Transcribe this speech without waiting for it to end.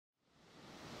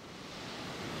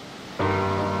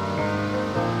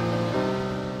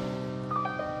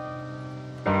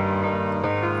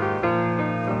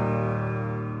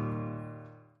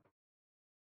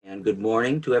Good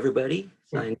morning to everybody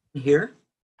signed in here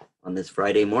on this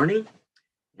Friday morning.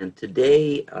 And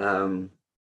today I'm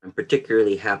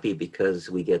particularly happy because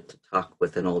we get to talk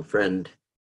with an old friend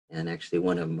and actually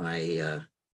one of my,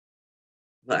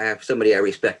 I have somebody I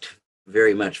respect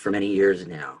very much for many years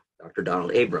now, Dr.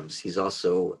 Donald Abrams. He's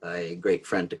also a great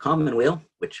friend to Commonweal,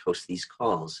 which hosts these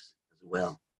calls as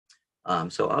well.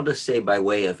 So I'll just say by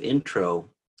way of intro,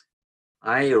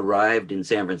 I arrived in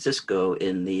San Francisco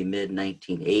in the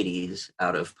mid-1980s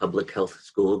out of public health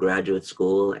school, graduate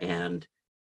school, and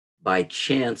by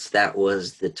chance, that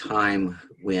was the time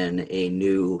when a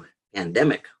new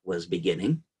pandemic was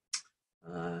beginning,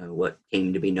 what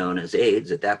came to be known as AIDS.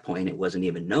 At that point, it wasn't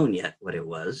even known yet what it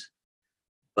was,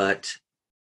 but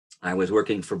I was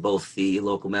working for both the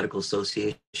local medical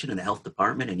association and the health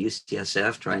department and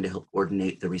UCSF trying to help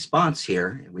coordinate the response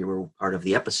here. And we were part of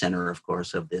the epicenter, of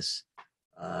course, of this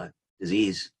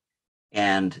disease.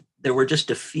 And there were just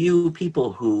a few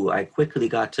people who I quickly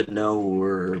got to know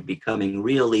were becoming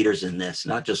real leaders in this,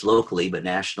 not just locally, but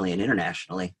nationally and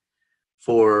internationally,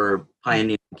 for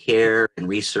pioneering care and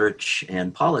research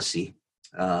and policy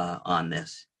on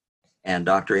this. And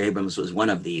Dr. Abrams was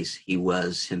one of these. He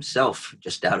was himself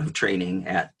just out of training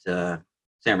at San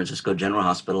Francisco General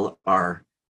Hospital, our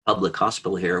public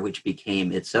hospital here, which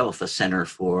became itself a center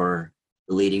for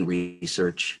the leading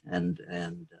research and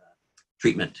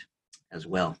treatment as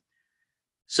well.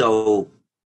 So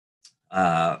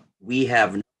we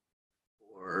have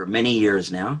for many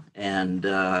years now and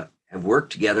have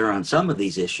worked together on some of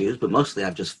these issues, but mostly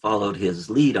I've just followed his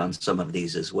lead on some of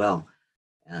these as well.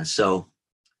 So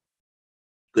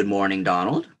good morning,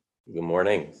 Donald. Good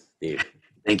morning, Steve.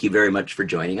 Thank you very much for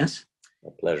joining us.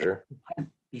 A pleasure.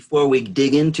 Before we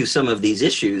dig into some of these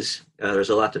issues, there's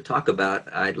a lot to talk about.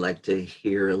 I'd like to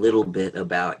hear a little bit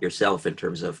about yourself in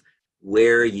terms of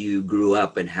where you grew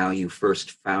up and how you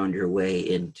first found your way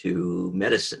into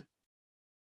medicine.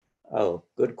 Oh,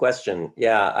 good question.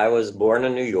 Yeah, I was born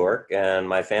in New York and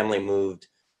my family moved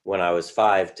when I was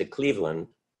 5 to Cleveland.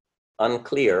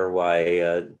 Unclear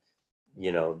why,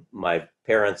 my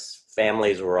parents'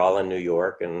 families were all in New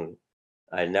York and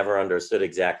I never understood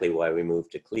exactly why we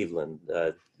moved to Cleveland.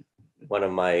 One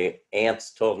of my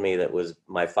aunts told me that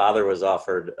my father was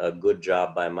offered a good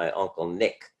job by my Uncle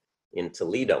Nick in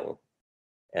Toledo.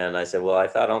 And I said, well, I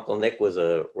thought Uncle Nick was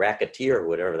a racketeer,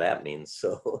 whatever that means.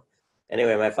 So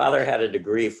anyway, my father had a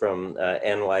degree from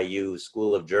NYU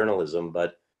School of Journalism,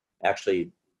 but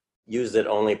actually used it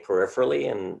only peripherally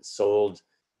and sold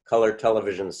color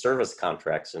television service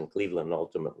contracts in Cleveland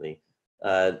ultimately.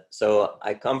 So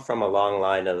I come from a long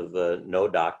line of no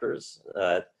doctors,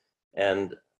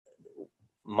 and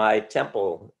my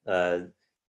temple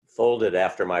folded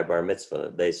after my bar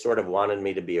mitzvah. They sort of wanted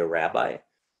me to be a rabbi,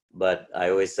 but I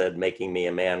always said making me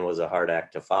a man was a hard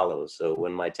act to follow. So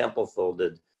when my temple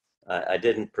folded, I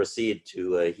didn't proceed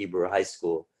to a Hebrew high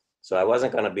school. So I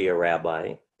wasn't going to be a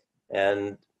rabbi.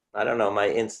 And I don't know, my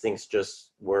instincts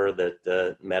just were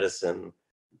that medicine,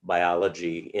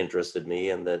 biology interested me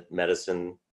and that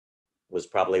medicine was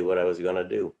probably what I was going to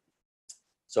do.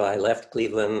 So I left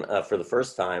Cleveland for the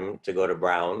first time to go to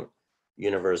Brown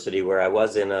University, where I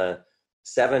was in a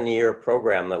 7-year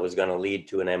program that was going to lead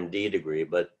to an MD degree.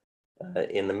 But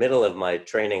in the middle of my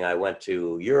training, I went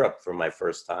to Europe for my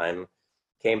first time,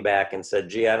 came back and said,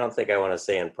 gee, I don't think I want to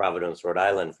stay in Providence, Rhode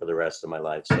Island for the rest of my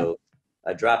life. So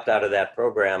I dropped out of that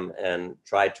program and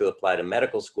tried to apply to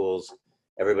medical schools.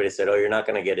 Everybody said, oh, you're not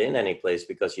going to get in any place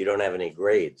because you don't have any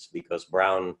grades, because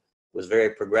Brown was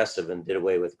very progressive and did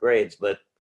away with grades. But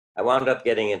I wound up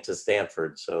getting into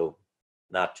Stanford, so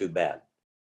not too bad.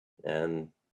 And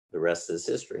the rest is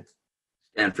history.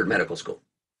 Stanford Medical School.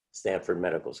 Stanford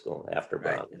Medical School after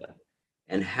Brown. Right. Yeah.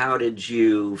 And how did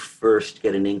you first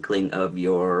get an inkling of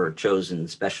your chosen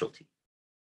specialty?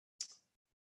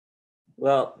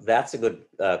 Well, that's a good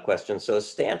question. So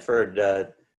Stanford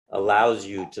allows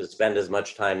you to spend as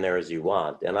much time there as you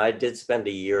want. And I did spend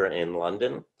a year in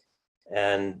London.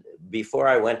 And before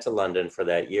I went to London for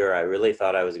that year, I really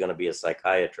thought I was going to be a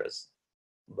psychiatrist.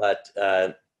 But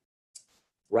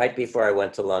right before I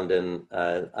went to London,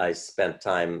 I spent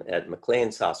time at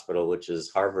McLean's Hospital, which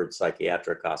is Harvard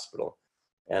Psychiatric Hospital.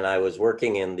 And I was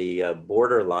working in the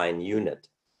borderline unit,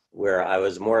 where I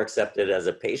was more accepted as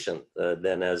a patient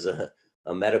than as a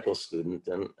medical student.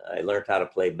 And I learned how to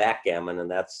play backgammon, and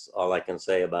that's all I can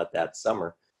say about that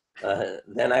summer.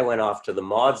 Then I went off to the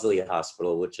Maudsley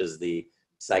Hospital, which is the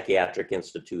psychiatric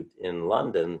institute in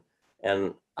London.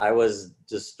 And I was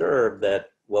disturbed that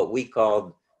what we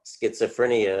called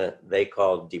schizophrenia, they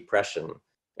called depression.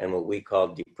 And what we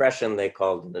called depression, they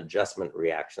called an adjustment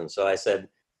reaction. So I said,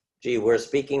 gee, we're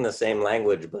speaking the same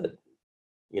language, but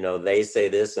they say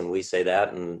this and we say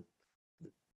that, and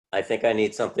I think I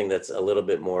need something that's a little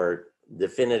bit more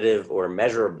definitive or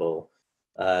measurable.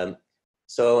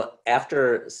 So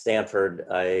after Stanford,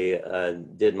 I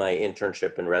did my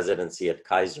internship and residency at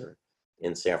Kaiser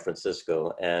in San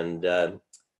Francisco, and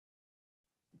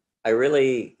I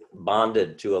really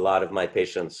bonded to a lot of my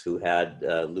patients who had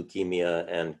leukemia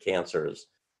and cancers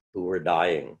who were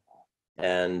dying.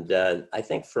 And I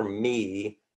think for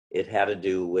me, it had to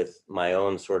do with my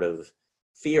own sort of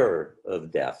fear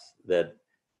of death that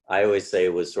I always say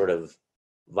was sort of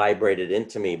vibrated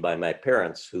into me by my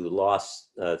parents, who lost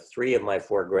 3 of my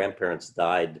 4 grandparents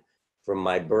died from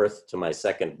my birth to my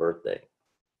 2nd birthday.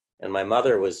 And my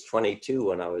mother was 22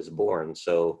 when I was born.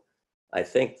 So I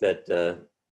think that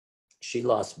she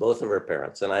lost both of her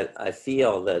parents. And I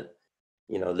feel that,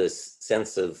 this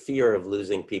sense of fear of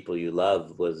losing people you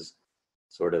love was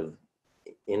sort of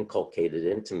inculcated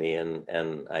into me,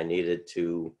 and I needed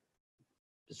to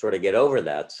sort of get over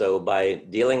that. So by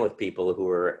dealing with people who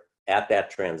were at that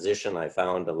transition, I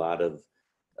found a lot of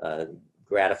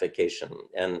gratification,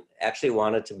 and actually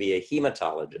wanted to be a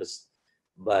hematologist.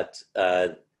 But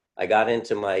I got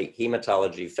into my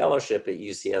hematology fellowship at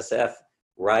UCSF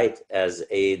right as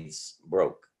AIDS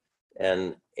broke.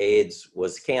 And AIDS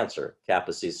was cancer,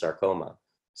 Kaposi sarcoma.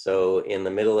 So in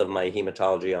the middle of my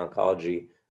hematology oncology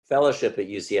fellowship at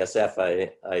UCSF,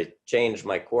 I changed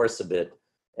my course a bit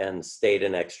and stayed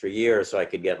an extra year so I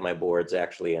could get my boards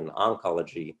actually in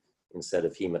oncology instead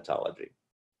of hematology.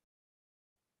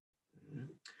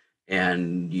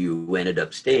 And you ended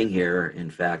up staying here, in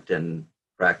fact, and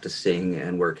practicing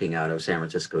and working out of San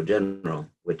Francisco General,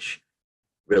 which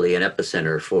really an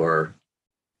epicenter for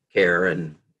care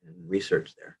and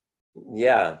research there.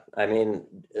 Yeah, I mean,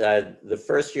 the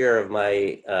first year of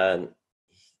my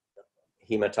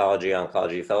hematology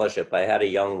oncology fellowship, I had a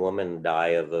young woman die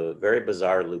of a very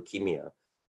bizarre leukemia.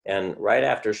 And right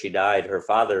after she died, her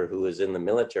father, who was in the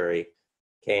military,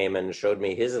 came and showed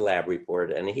me his lab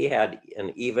report, and he had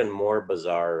an even more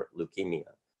bizarre leukemia.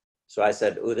 So I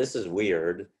said, oh, this is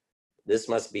weird. This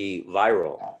must be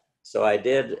viral. So I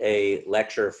did a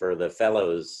lecture for the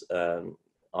fellows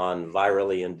on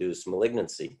virally induced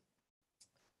malignancy.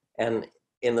 And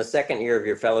in the 2nd year of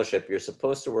your fellowship, you're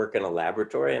supposed to work in a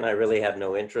laboratory, and I really had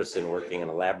no interest in working in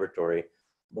a laboratory.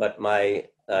 But my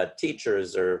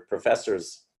teachers or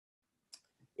professors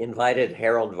invited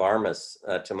Harold Varmus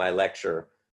to my lecture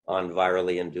on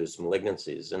virally induced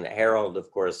malignancies. And Harold, of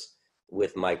course,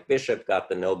 with Mike Bishop, got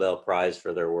the Nobel Prize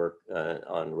for their work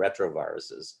on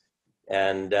retroviruses.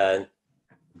 And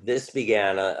this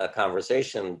began a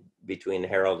conversation between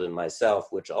Harold and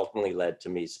myself, which ultimately led to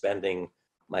me spending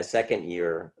my 2nd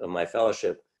year of my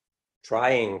fellowship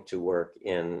trying to work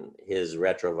in his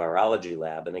retrovirology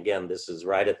lab. And again, this is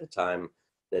right at the time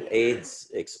that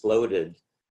AIDS exploded.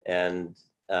 And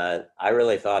I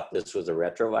really thought this was a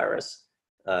retrovirus,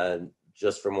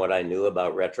 just from what I knew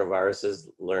about retroviruses,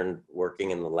 learned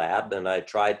working in the lab. And I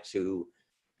tried to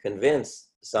convince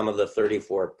some of the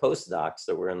 34 postdocs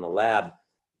that were in the lab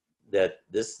that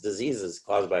this disease is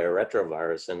caused by a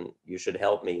retrovirus, and you should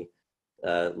help me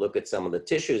look at some of the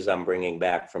tissues I'm bringing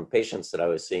back from patients that I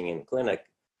was seeing in clinic.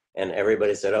 And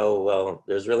everybody said, oh, well,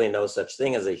 there's really no such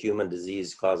thing as a human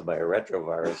disease caused by a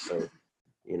retrovirus. So,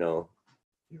 you're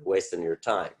wasting your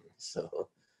time. So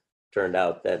turned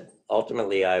out that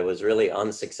ultimately I was really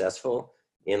unsuccessful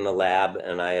in the lab,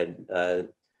 and I had,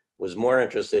 was more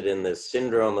interested in the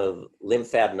syndrome of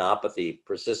lymphadenopathy,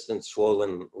 persistent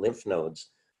swollen lymph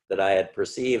nodes, that I had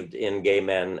perceived in gay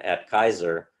men at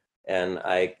Kaiser. And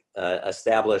I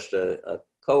established a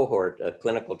cohort, a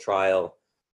clinical trial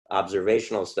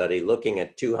observational study looking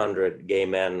at 200 gay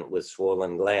men with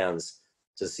swollen glands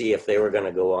to see if they were going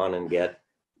to go on and get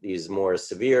these more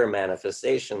severe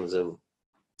manifestations of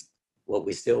what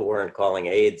we still weren't calling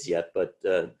AIDS yet, but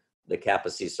the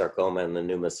Kaposi sarcoma and the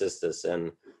pneumocystis.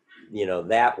 And,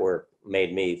 that work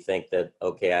made me think that,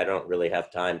 okay, I don't really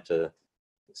have time to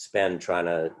spend trying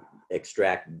to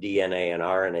extract DNA and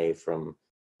RNA from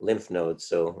lymph nodes.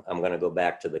 So I'm going to go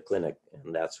back to the clinic.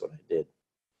 And that's what I did.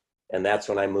 And that's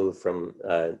when I moved from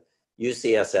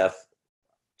UCSF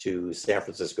to San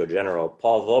Francisco General.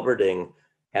 Paul Volberding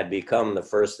had become the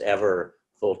first ever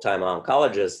full-time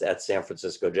oncologist at San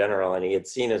Francisco General, and he had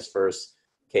seen his first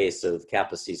case of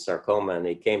Kaposi sarcoma, and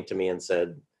he came to me and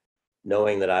said,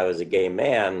 knowing that I was a gay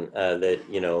man, that,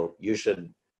 you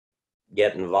should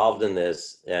get involved in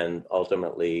this. And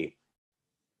ultimately,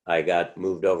 I got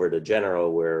moved over to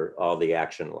General, where all the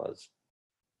action was.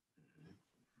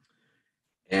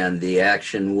 And the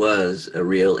action was a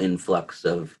real influx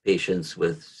of patients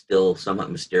with still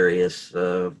somewhat mysterious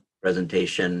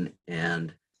presentation.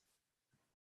 And,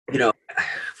 you know,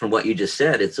 from what you just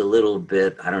said, it's a little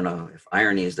bit, I don't know if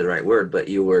irony is the right word, but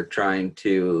you were trying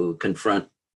to confront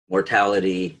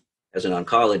mortality as an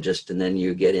oncologist, and then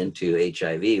you get into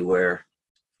HIV, where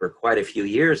for quite a few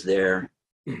years there,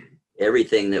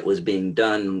 everything that was being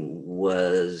done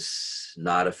was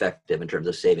not effective in terms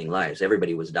of saving lives.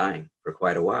 Everybody was dying for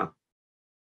quite a while.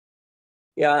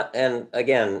 Yeah, and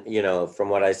again, from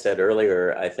what I said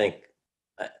earlier, I think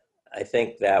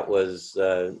that was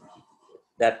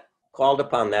that called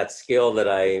upon that skill that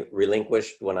I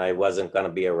relinquished when I wasn't going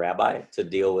to be a rabbi, to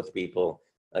deal with people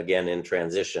again in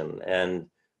transition, and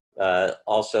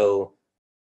also,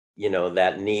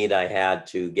 that need I had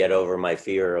to get over my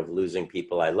fear of losing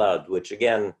people I loved, which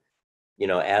again,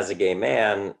 as a gay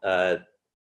man, I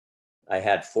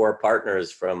had 4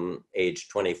 partners from age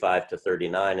 25 to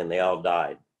 39, and they all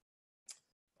died.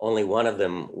 Only one of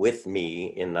them with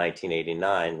me in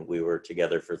 1989. We were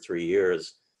together for 3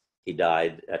 years. He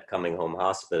died at Coming Home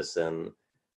Hospice, and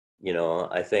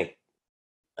I think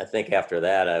after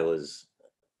that I was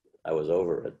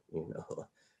over it.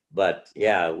 But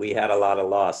yeah, we had a lot of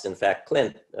loss. In fact,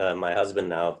 Clint, my husband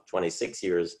now 26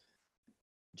 years,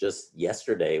 just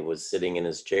yesterday was sitting in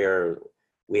his chair.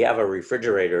 We have a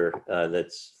refrigerator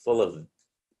that's full of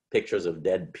pictures of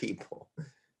dead people.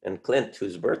 And Clint,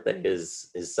 whose birthday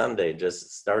is Sunday,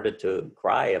 just started to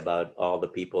cry about all the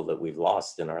people that we've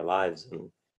lost in our lives. And,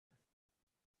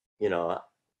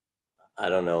 I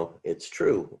don't know, it's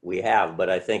true, we have, but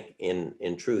I think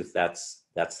in truth,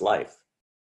 that's life.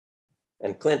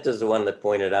 And Clint is the one that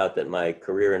pointed out that my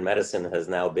career in medicine has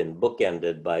now been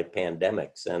bookended by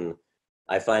pandemics. And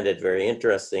I find it very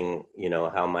interesting,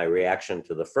 how my reaction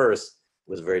to the first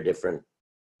was very different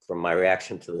from my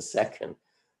reaction to the second.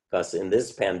 Because in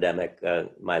this pandemic,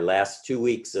 my last 2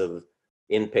 weeks of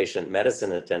inpatient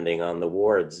medicine attending on the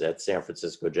wards at San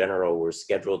Francisco General were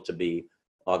scheduled to be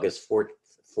August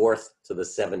 4th to the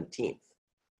 17th.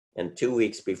 And 2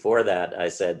 weeks before that, I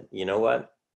said, you know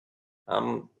what?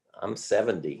 I'm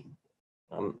 70.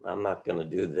 I'm not going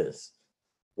to do this.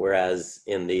 Whereas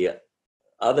in the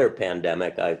other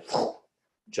pandemic, I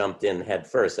jumped in head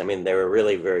first. I mean, they were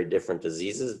really very different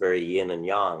diseases, very yin and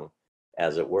yang,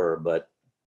 as it were. But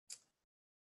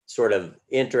sort of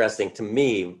interesting to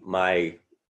me, my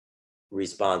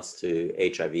response to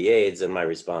HIV/AIDS and my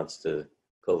response to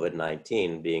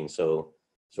COVID-19 being so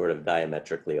sort of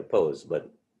diametrically opposed. But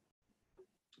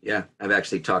yeah, I've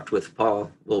actually talked with Paul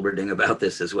Wilberding about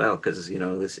this as well, because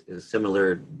this is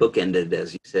similar, bookended,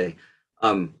 as you say.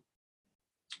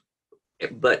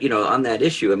 But on that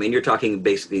issue, I mean, you're talking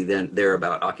basically then there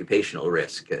about occupational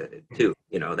risk too.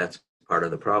 That's part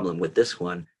of the problem with this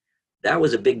one. That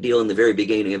was a big deal in the very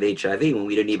beginning of HIV, when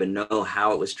we didn't even know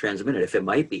how it was transmitted, if it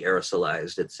might be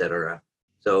aerosolized, et cetera.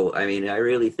 So, I mean, I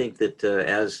really think that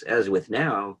as with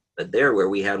now, but there where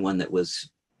we had one that was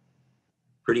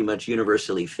pretty much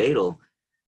universally fatal,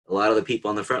 a lot of the people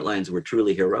on the front lines were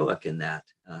truly heroic in that.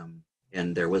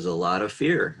 And there was a lot of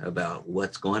fear about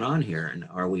what's going on here, and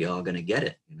are we all going to get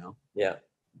it, Yeah.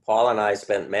 Paul and I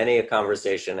spent many a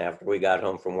conversation after we got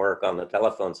home from work on the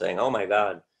telephone saying, oh my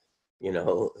God,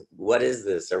 what is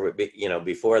this? Or,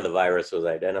 before the virus was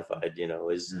identified,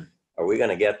 are we going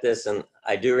to get this? And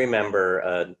I do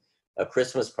remember a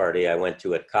Christmas party I went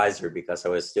to at Kaiser, because I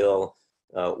was still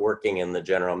working in the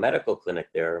general medical clinic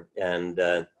there. And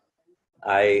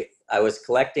I was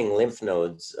collecting lymph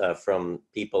nodes from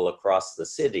people across the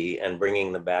city and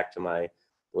bringing them back to my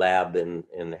lab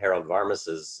in Harold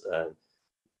Varmus's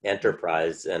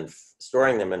enterprise and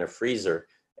storing them in a freezer.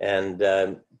 And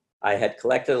I had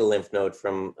collected a lymph node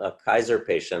from a Kaiser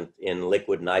patient in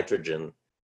liquid nitrogen.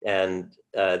 And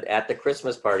at the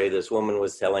Christmas party, this woman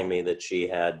was telling me that she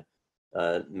had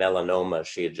melanoma.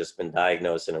 She had just been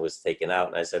diagnosed and it was taken out.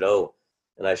 And I said, oh,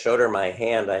 and I showed her my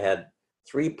hand. I had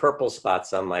 3 purple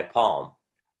spots on my palm.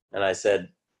 And I said,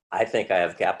 I think I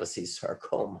have Kaposi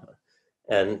sarcoma.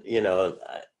 And,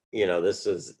 this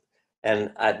is,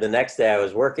 and the next day I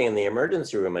was working in the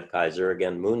emergency room at Kaiser,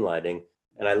 again, moonlighting.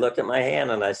 And I looked at my hand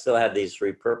and I still had these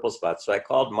 3 purple spots. So I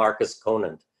called Marcus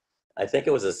Conant. I think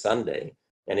it was a Sunday.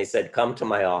 And he said, come to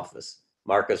my office.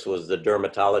 Marcus was the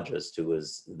dermatologist who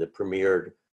was the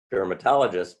premier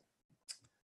dermatologist.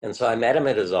 And so I met him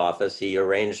at his office. He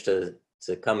arranged to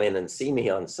come in and see me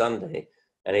on Sunday.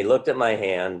 And he looked at my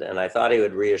hand and I thought he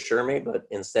would reassure me, but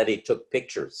instead he took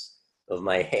pictures of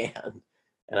my hand.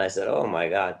 And I said, oh my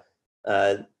God.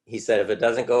 He said, if it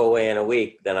doesn't go away in a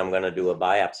week, then I'm going to do a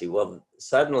biopsy. Well,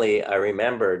 suddenly I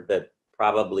remembered that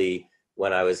probably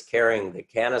when I was carrying the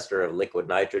canister of liquid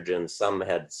nitrogen, some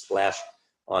had splashed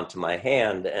onto my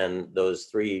hand, and those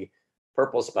 3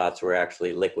 purple spots were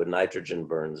actually liquid nitrogen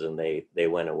burns, and they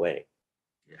went away.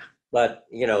 Yeah. But,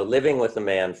 you know, living with a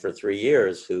man for 3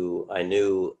 years who I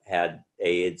knew had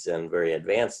AIDS and very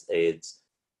advanced AIDS,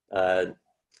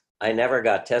 I never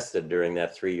got tested during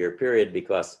that 3-year period,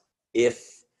 because if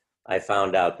I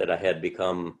found out that I had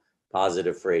become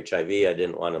positive for HIV, I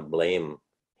didn't want to blame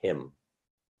him.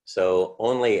 So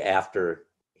only after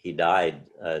he died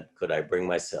could I bring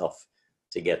myself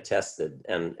to get tested.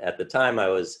 And at the time I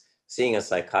was seeing a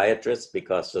psychiatrist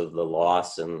because of the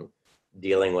loss and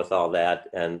dealing with all that.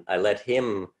 And I let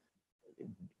him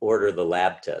order the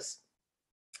lab test.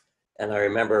 And I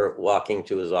remember walking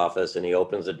to his office, and he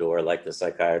opens the door like the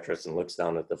psychiatrist and looks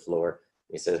down at the floor.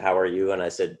 He says, "How are you?" And I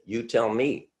said, "You tell me."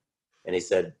 And he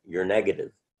said, "You're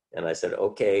negative." And I said,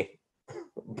 "Okay,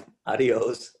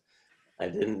 adios." I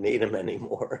didn't need him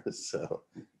anymore. So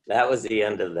that was the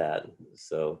end of that.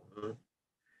 So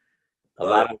a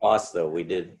lot of loss, though. We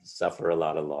did suffer a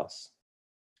lot of loss.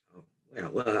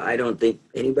 Well, I don't think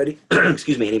anybody,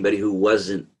 excuse me, anybody who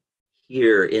wasn't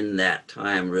here in that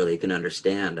time really can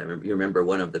understand. You remember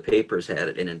one of the papers had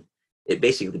it, and it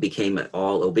basically became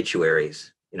all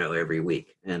obituaries, you know, every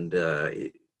week, and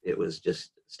it was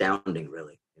just astounding,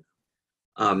 really.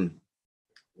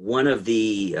 One of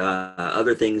the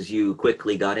other things you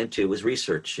quickly got into was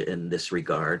research in this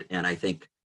regard, and I think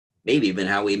maybe even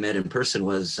how we met in person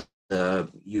was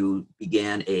you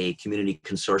began a community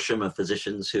consortium of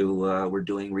physicians who were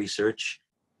doing research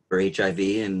for HIV,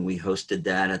 and we hosted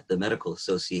that at the Medical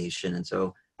Association. And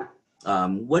so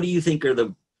what do you think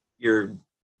are your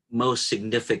most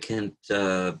significant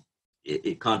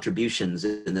contributions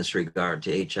in this regard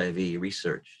to HIV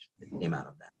research that came out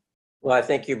of that? Well, I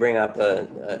think you bring up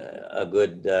a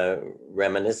good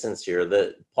reminiscence here.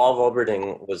 Paul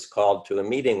Volberding was called to a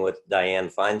meeting with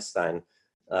Dianne Feinstein.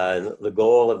 The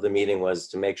goal of the meeting was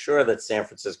to make sure that San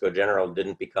Francisco General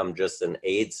didn't become just an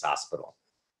AIDS hospital,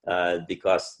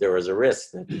 because there was a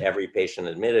risk that every patient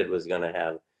admitted was going to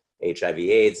have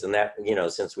HIV/AIDS. And that, you know,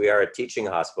 since we are a teaching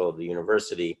hospital at the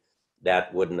university,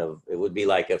 that wouldn't have, it would be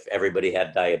like if everybody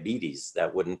had diabetes.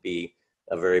 That wouldn't be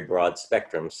a very broad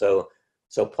spectrum.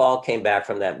 So Paul came back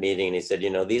from that meeting and he said, you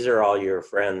know, these are all your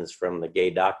friends from the Gay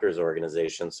Doctors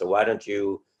Organization. So why don't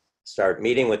you start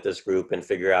meeting with this group and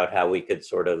figure out how we could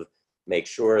sort of make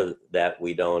sure that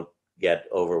we don't get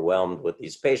overwhelmed with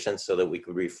these patients, so that we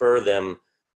could refer them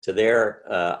to their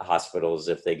hospitals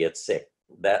if they get sick.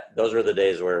 Those were the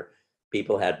days where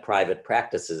people had private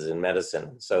practices in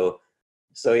medicine. So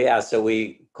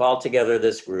we called together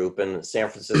this group, and San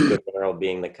Francisco General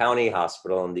being the county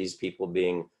hospital and these people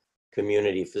being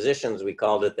community physicians, we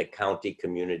called it the County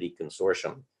Community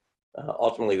Consortium.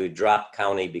 Ultimately, we dropped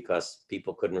county because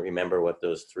people couldn't remember what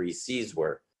those 3 C's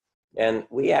were. And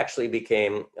we actually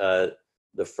became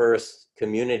the first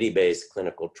community-based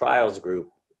clinical trials group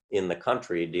in the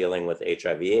country dealing with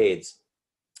HIV/AIDS.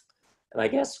 And I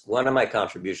guess one of my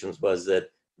contributions was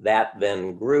that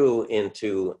then grew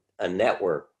into a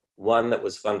network, one that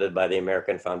was funded by the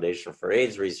American Foundation for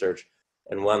AIDS Research,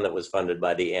 and one that was funded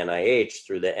by the NIH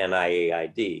through the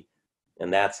NIAID.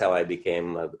 And that's how I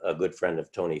became a good friend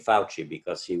of Tony Fauci,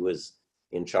 because he was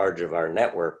in charge of our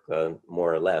network,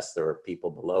 more or less. There were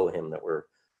people below him that were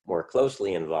more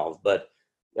closely involved. But,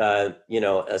 you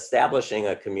know, establishing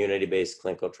a community-based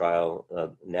clinical trial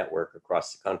network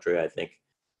across the country,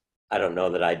 I don't know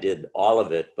that I did all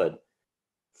of it, but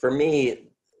for me,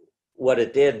 what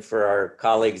it did for our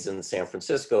colleagues in San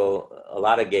Francisco, a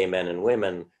lot of gay men and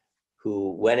women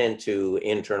who went into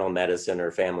internal medicine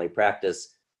or family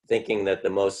practice thinking that the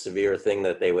most severe thing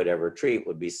that they would ever treat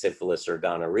would be syphilis or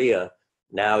gonorrhea,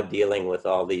 now dealing with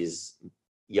all these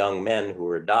young men who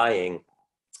were dying,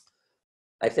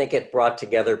 I think it brought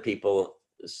together people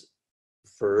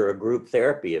for a group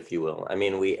therapy, if you will. I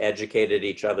mean, we educated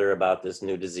each other about this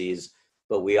new disease,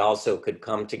 but we also could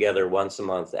come together once a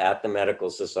month at the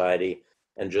Medical Society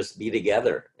and just be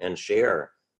together and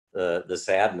share the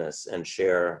sadness and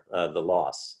share the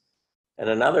loss. And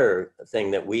another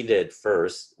thing that we did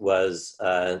first was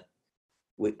I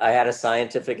had a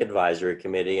scientific advisory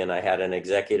committee and I had an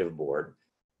executive board.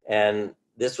 And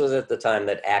this was at the time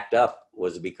that ACT UP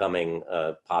was becoming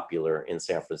popular in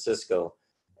San Francisco.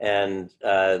 And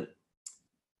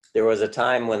there was a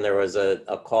time when there was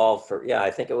a call for, I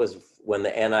think it was when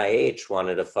the NIH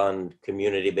wanted to fund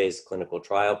community-based clinical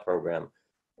trial program.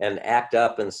 And ACT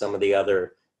UP and some of the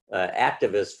other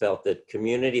activists felt that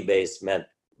community-based meant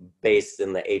based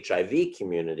in the HIV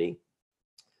community,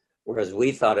 whereas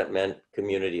we thought it meant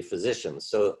community physicians.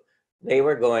 So they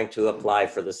were going to apply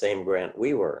for the same grant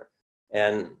we were.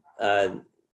 And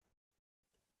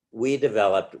we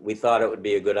thought it would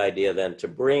be a good idea then to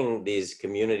bring these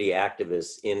community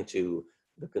activists into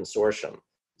the consortium.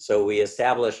 So we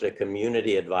established a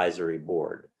community advisory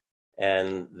board,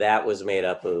 and that was made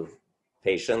up of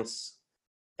patients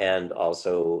and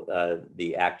also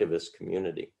the activist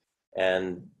community.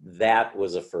 And that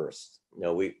was a first.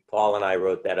 Paul and I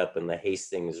wrote that up in the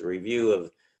Hastings Review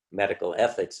of Medical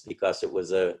Ethics because it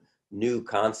was a new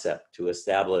concept to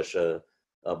establish a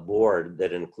board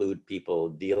that include people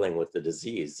dealing with the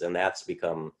disease, and that's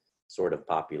become sort of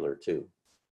popular too.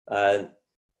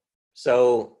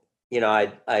 So,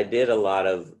 I did a lot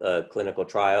of clinical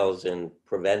trials in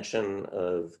prevention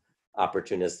of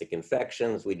opportunistic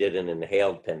infections. We did an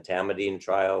inhaled pentamidine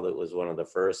trial that was one of the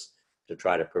first to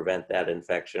try to prevent that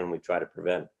infection. We try to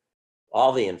prevent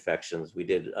all the infections. We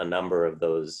did a number of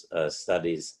those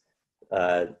studies.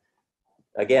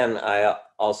 Again, I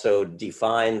also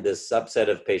defined this subset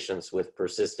of patients with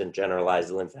persistent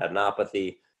generalized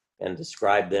lymphadenopathy and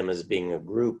described them as being a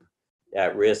group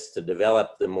at risk to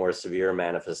develop the more severe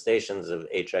manifestations of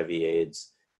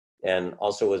HIV/AIDS, and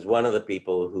also was one of the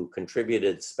people who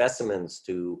contributed specimens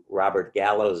to Robert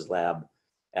Gallo's lab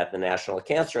at the National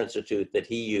Cancer Institute that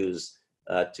he used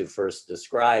to first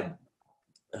describe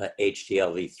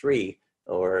HTLV3,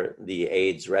 or the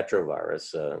AIDS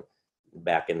retrovirus,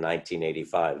 back in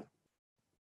 1985.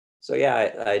 So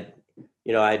yeah,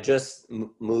 I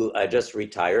just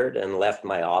retired and left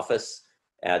my office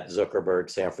at Zuckerberg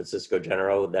San Francisco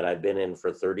General that I've been in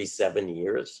for 37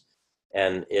 years.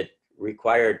 And it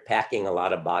required packing a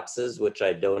lot of boxes, which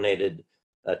I donated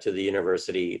to the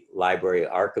university library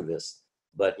archivist.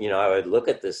 But, I would look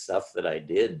at this stuff that I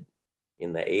did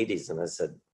in the 80s and I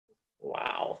said,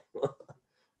 wow,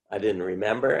 I didn't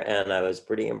remember, and I was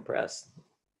pretty impressed.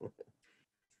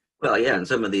 Well, yeah, and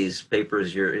some of these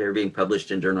papers you're being published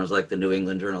in journals like the New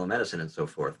England Journal of Medicine and so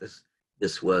forth.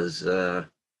 This was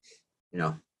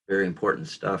very important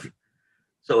stuff.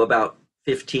 So about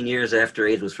 15 years after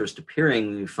AIDS was first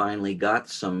appearing, we finally got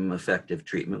some effective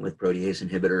treatment with protease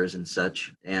inhibitors and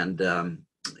such. And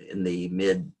in the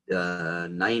mid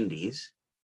 90s,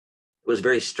 it was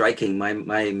very striking. My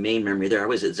main memory there, I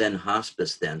was at Zen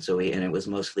Hospice then, and it was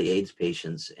mostly AIDS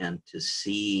patients, and to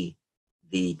see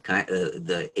the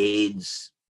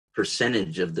AIDS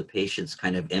percentage of the patients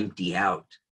kind of empty out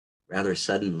rather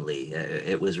suddenly,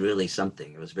 it was really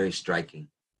something. It was very striking.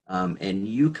 And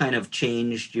you kind of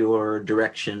changed your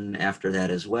direction after that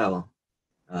as well,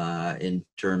 in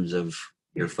terms of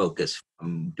your focus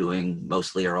from doing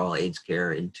mostly or all AIDS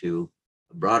care into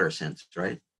a broader sense,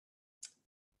 right?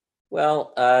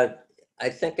 Well, I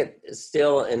think it's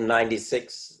still in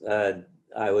 96,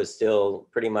 I was still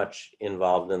pretty much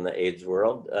involved in the AIDS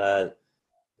world.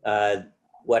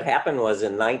 What happened was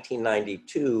in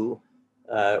 1992,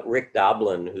 Rick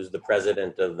Doblin, who's the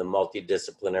president of the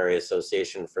Multidisciplinary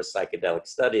Association for Psychedelic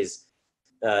Studies,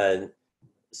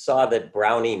 saw that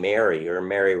Brownie Mary, or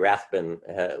Mary Rathbun,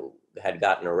 had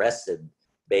gotten arrested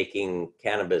baking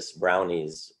cannabis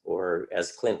brownies, or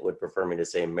as Clint would prefer me to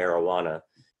say, marijuana.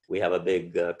 We have a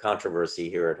big controversy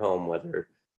here at home whether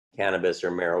cannabis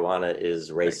or marijuana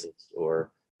is racist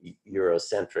or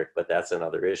Eurocentric, but that's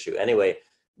another issue. Anyway,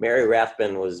 Mary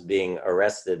Rathbun was being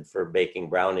arrested for baking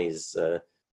brownies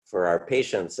for our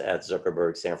patients at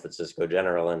Zuckerberg San Francisco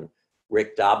General, and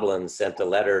Rick Doblin sent a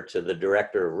letter to the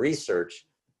director of research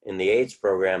in the AIDS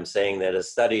program saying that a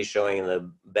study showing the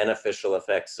beneficial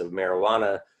effects of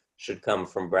marijuana should come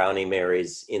from Brownie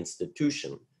Mary's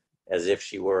institution, as if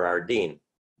she were our dean.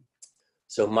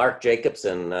 So Mark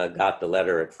Jacobson got the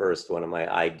letter at first, one of my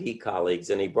ID colleagues,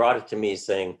 and he brought it to me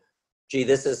saying, gee,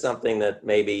 this is something that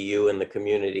maybe you and the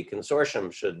community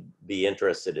consortium should be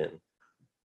interested in.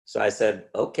 So I said,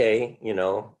 okay,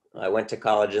 I went to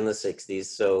college in the 60s.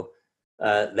 So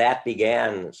that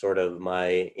began sort of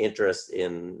my interest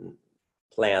in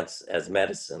plants as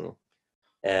medicine.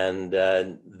 And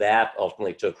that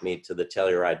ultimately took me to the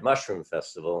Telluride Mushroom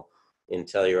Festival in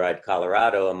Telluride,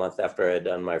 Colorado, a month after I had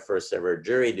done my first ever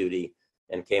jury duty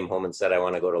and came home and said, I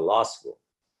want to go to law school.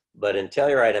 But in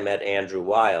Telluride, I met Andrew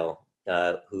Weil,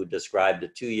 who described a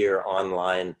 2-year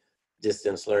online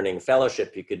distance learning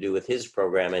fellowship you could do with his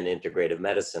program in integrative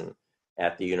medicine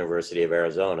at the University of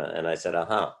Arizona. And I said, I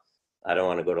don't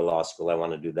want to go to law school. I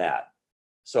want to do that.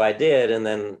 So I did. And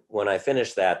then when I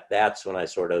finished that, that's when I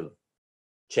sort of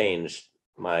changed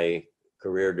my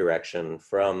career direction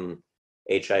from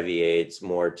HIV/AIDS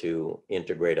more to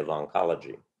integrative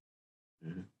oncology.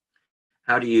 Mm-hmm.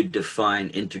 How do you define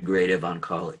integrative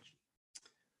oncology?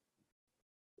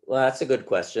 Well, that's a good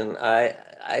question.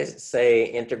 I say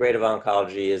integrative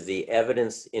oncology is the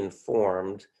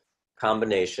evidence-informed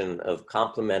combination of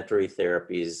complementary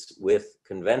therapies with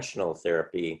conventional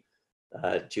therapy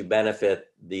to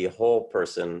benefit the whole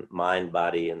person, mind,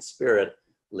 body, and spirit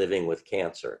living with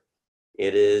cancer.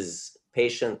 It is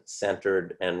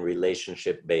patient-centered and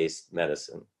relationship-based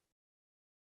medicine.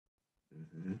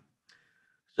 Mhm.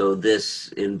 So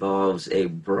this involves a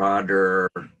broader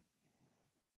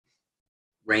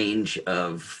range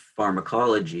of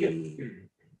pharmacology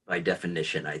by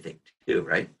definition, I think, too,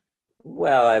 right?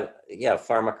 Well, yeah,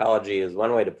 pharmacology is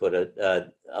one way to put it.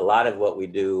 A lot of what we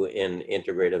do in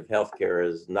integrative healthcare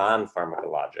is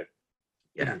non-pharmacologic.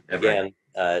 Yeah, right.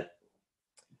 Again,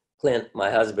 Clint, my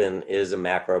husband, is a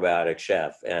macrobiotic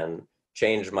chef and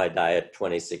changed my diet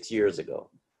 26 years ago.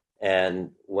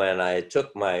 And when I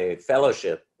took my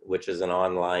fellowship, which is an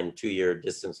online 2-year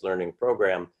distance learning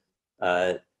program,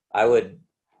 I would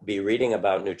be reading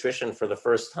about nutrition for the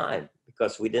first time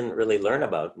because we didn't really learn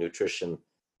about nutrition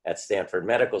at Stanford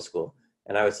Medical School.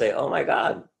 And I would say, "Oh my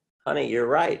God, honey, you're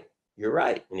right. You're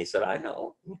right." And he said, "I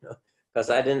know," because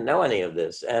I didn't know any of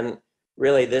this. And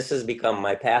really, this has become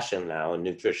my passion now in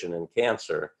nutrition and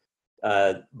cancer.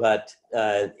 But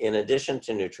in addition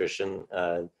to nutrition,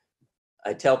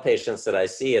 I tell patients that I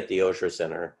see at the Osher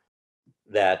Center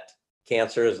that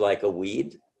cancer is like a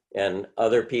weed, and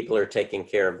other people are taking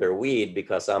care of their weed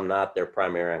because I'm not their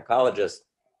primary oncologist.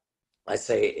 I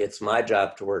say it's my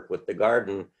job to work with the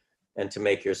garden and to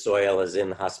make your soil as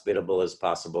inhospitable as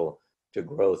possible to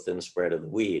growth and spread of the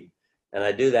weed. And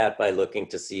I do that by looking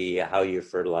to see how you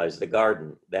fertilize the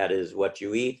garden. That is what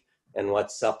you eat and what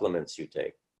supplements you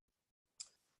take.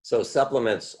 So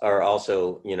supplements are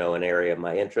also, an area of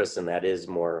my interest, and that is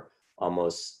more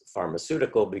almost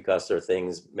pharmaceutical because they're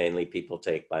things mainly people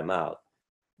take by mouth.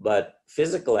 But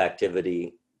physical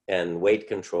activity and weight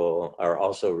control are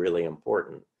also really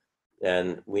important.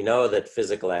 And we know that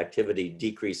physical activity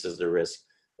decreases the risk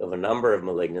of a number of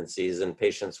malignancies, and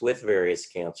patients with various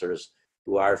cancers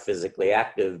who are physically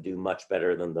active do much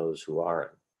better than those who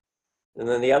aren't. And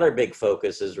then the other big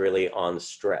focus is really on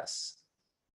stress.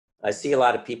 I see a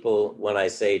lot of people when I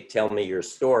say, "Tell me your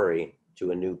story," to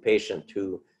a new patient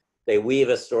who they weave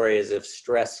a story as if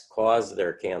stress caused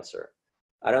their cancer.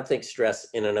 I don't think stress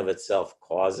in and of itself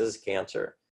causes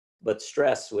cancer, but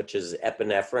stress, which is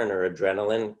epinephrine or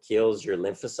adrenaline, kills your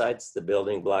lymphocytes, the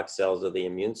building block cells of the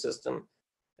immune system,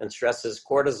 and stress is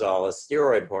cortisol, a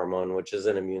steroid hormone, which is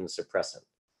an immune suppressant.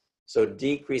 So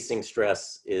decreasing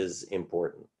stress is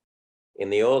important.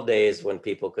 In the old days, when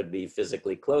people could be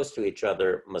physically close to each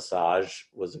other, massage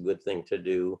was a good thing to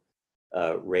do,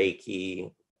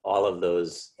 Reiki, all of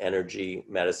those energy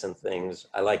medicine things.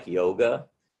 I like yoga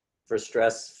for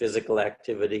stress, physical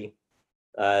activity.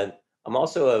 I'm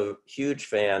also a huge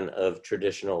fan of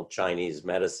traditional Chinese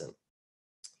medicine.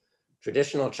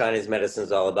 Traditional Chinese medicine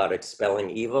is all about expelling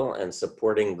evil and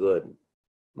supporting good.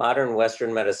 Modern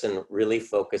Western medicine really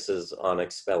focuses on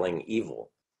expelling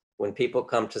evil. When people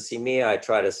come to see me, I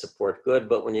try to support good,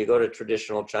 but when you go to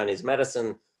traditional Chinese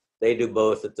medicine, they do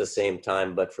both at the same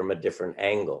time, but from a different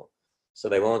angle. So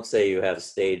they won't say you have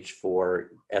stage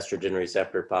 4 estrogen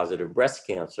receptor positive breast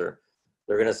cancer.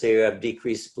 They're going to say you have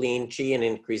decreased spleen qi and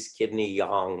increased kidney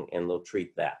yang, and they'll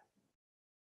treat that.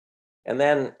 And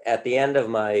then at the end of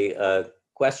my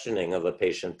questioning of a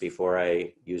patient before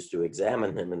I used to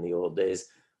examine them in the old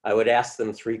days, I would ask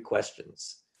them 3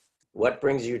 questions. What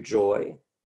brings you joy?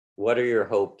 What are your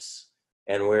hopes?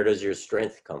 And where does your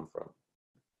strength come from?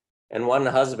 And one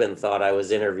husband thought I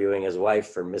was interviewing his wife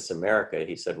for Miss America.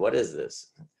 He said, "What is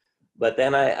this?" But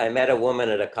then I met a woman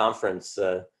at a conference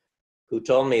who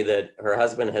told me that her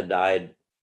husband had died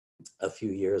a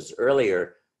few years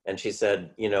earlier. And she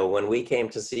said, when we came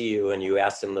to see you and you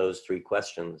asked him those 3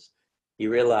 questions, he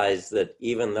realized that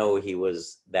even though he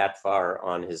was that far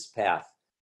on his path,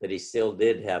 that he still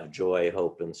did have joy,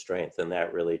 hope, and strength. And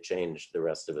that really changed the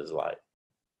rest of his life.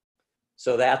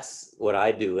 So that's what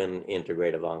I do in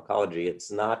integrative oncology.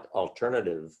 It's not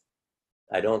alternative.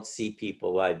 I don't see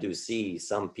people, I do see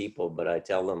some people, but I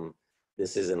tell them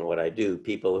this isn't what I do.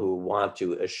 People who want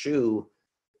to eschew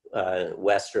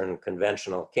Western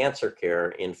conventional cancer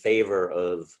care in favor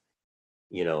of,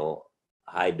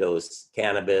 high dose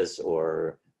cannabis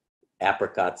or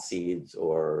apricot seeds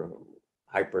or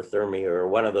hyperthermia or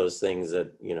one of those things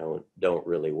that, don't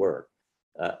really work.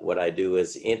 What I do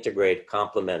is integrate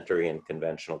complementary and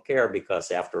conventional care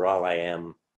because after all, I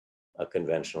am a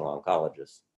conventional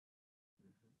oncologist.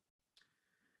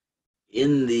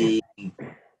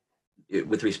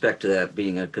 With respect to that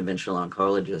being a conventional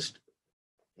oncologist,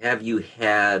 have you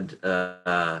had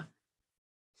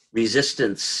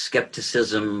resistance,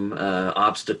 skepticism,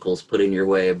 obstacles put in your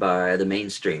way by the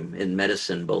mainstream in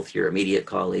medicine, both your immediate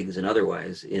colleagues and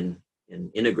otherwise, in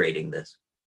integrating this?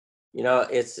 You know,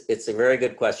 it's a very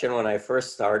good question. When I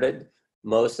first started,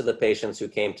 most of the patients who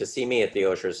came to see me at the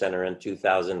Osher Center in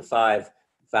 2005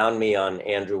 found me on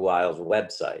Andrew Weil's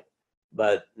website.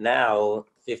 But now,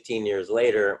 15 years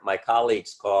later, my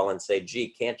colleagues call and say, gee,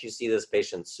 can't you see this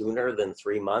patient sooner than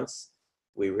 3 months?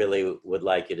 We really would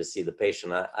like you to see the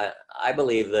patient. I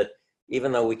believe that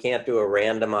even though we can't do a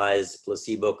randomized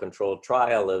placebo-controlled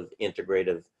trial of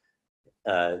integrative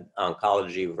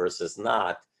oncology versus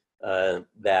not,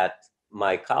 that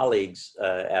my colleagues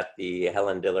at the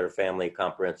Helen Diller Family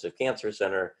Comprehensive Cancer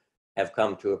Center have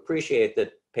come to appreciate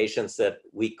that patients that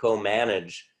we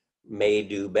co-manage may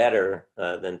do better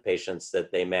than patients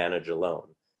that they manage alone.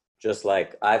 Just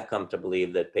like I've come to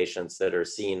believe that patients that are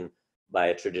seen by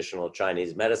a traditional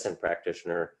Chinese medicine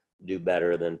practitioner do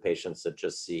better than patients that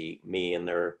just see me and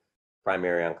their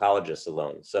primary oncologist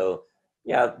alone. So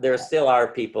yeah, there still are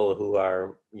people who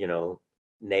are, you know,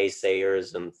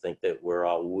 naysayers and think that we're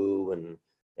all woo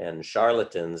and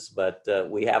charlatans, but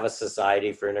we have a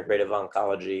Society for Integrative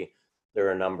Oncology. There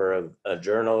are a number of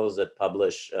journals that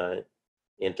publish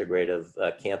integrative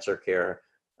cancer care.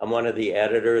 I'm one of the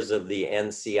editors of the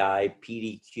NCI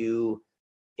PDQ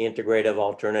Integrative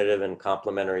Alternative and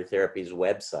Complementary Therapies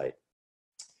website,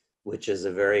 which is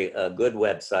a very good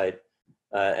website.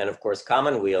 And of course,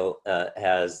 Commonweal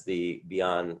has the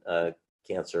Beyond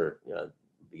Cancer,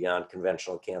 Beyond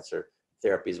Conventional Cancer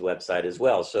Therapies website as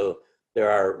well. So there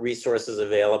are resources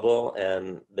available,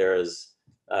 and there's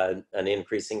an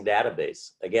increasing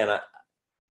database. Again,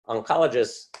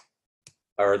 oncologists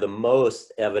are the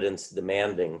most evidence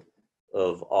demanding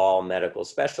of all medical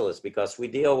specialists because we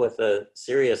deal with a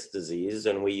serious disease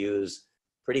and we use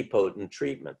pretty potent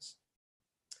treatments.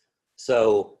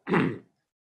 So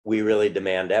we really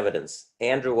demand evidence.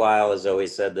 Andrew Weil has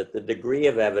always said that the degree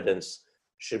of evidence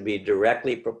should be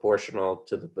directly proportional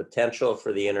to the potential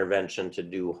for the intervention to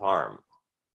do harm.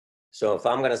 So if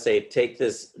I'm going to say, take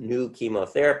this new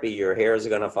chemotherapy, your hair is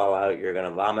going to fall out, you're going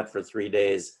to vomit for 3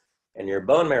 days, and your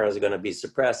bone marrow is going to be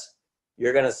suppressed,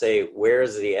 you're going to say,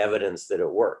 where's the evidence that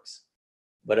it works?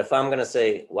 But if I'm going to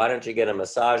say, why don't you get a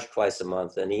massage twice a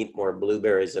month and eat more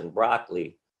blueberries and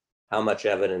broccoli, how much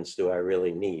evidence do I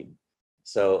really need?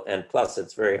 So, and plus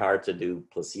it's very hard to do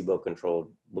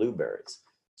placebo-controlled blueberries.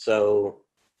 So,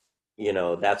 you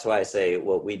know, that's why I say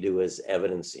what we do is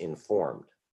evidence informed.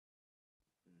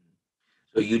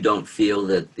 So you don't feel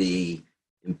that the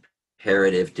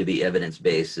imperative to be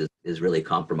evidence-based is really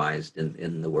compromised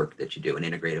in the work that you do in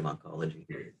integrative oncology?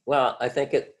 Well, I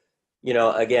think it, you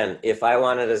know, again, if I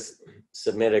wanted to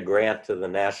submit a grant to the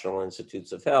National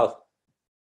Institutes of Health,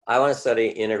 I want to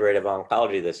study integrative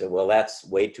oncology. They said, well, that's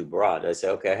way too broad. I say,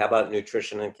 okay, how about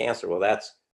nutrition and cancer? Well,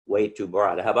 that's way too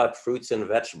broad. How about fruits and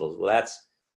vegetables? Well, that's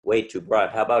way too broad.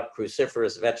 How about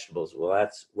cruciferous vegetables? Well,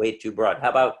 that's way too broad. How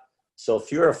about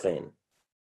sulforaphane?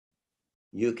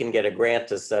 You can get a grant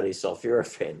to study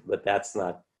sulforaphane, but that's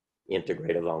not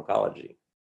integrative oncology.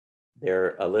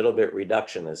 They're a little bit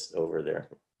reductionist over there.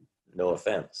 No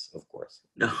offense, of course.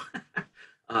 No.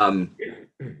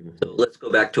 So let's go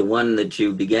back to one that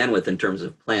you began with in terms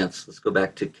of plants. Let's go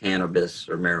back to cannabis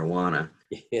or marijuana.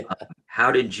 Yeah.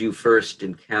 How did you first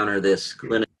encounter this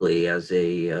clinically as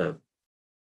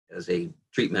a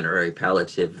treatment or a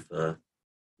palliative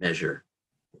measure?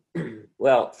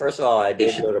 Well, first of all, I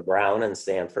did go to Brown and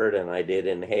Stanford, and I did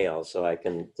inhale, so I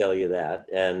can tell you that.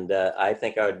 And I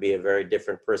think I would be a very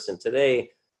different person today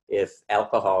if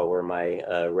alcohol were my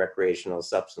recreational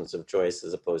substance of choice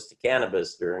as opposed to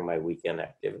cannabis during my weekend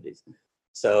activities.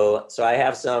 So I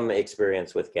have some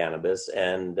experience with cannabis,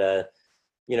 and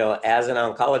you know, as an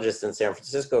oncologist in San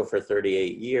Francisco for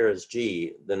 38 years,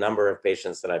 gee, the number of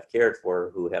patients that I've cared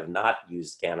for who have not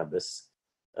used cannabis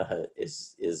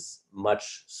is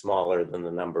much smaller than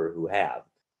the number who have.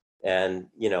 And,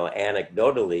 you know,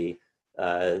 anecdotally,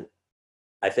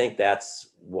 I think that's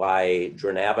why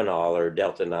dronabinol or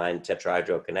delta-9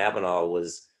 tetrahydrocannabinol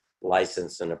was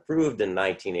licensed and approved in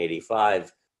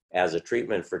 1985 as a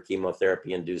treatment for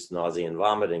chemotherapy-induced nausea and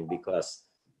vomiting, because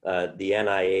the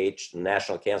NIH,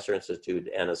 National Cancer Institute,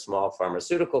 and a small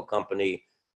pharmaceutical company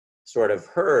sort of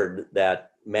heard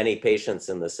that many patients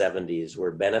in the 70s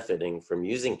were benefiting from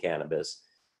using cannabis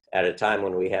at a time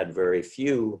when we had very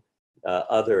few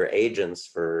other agents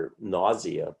for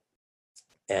nausea,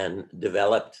 and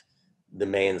developed the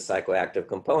main psychoactive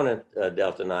component,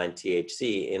 delta-9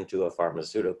 THC, into a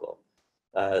pharmaceutical.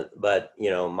 But,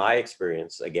 you know, my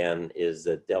experience, again, is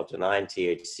that delta-9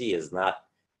 THC is not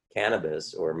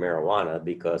cannabis or marijuana,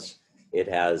 because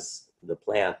the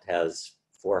plant has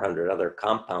 400 other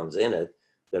compounds in it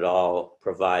that all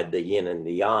provide the yin and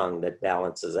the yang that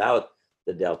balances out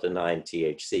the delta 9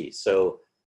 THC. So,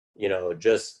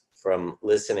 just from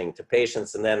listening to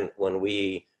patients, and then when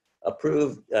we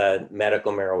approved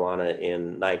medical marijuana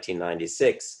in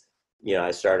 1996,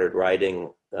 I started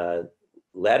writing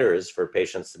letters for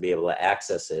patients to be able to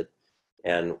access it.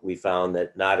 And we found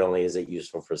that not only is it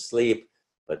useful for sleep,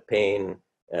 but pain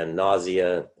and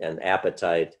nausea and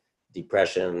appetite,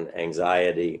 depression,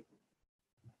 anxiety.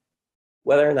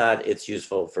 Whether or not it's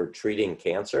useful for treating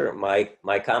cancer,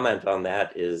 my comment on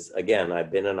that is, again,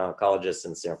 I've been an oncologist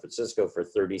in San Francisco for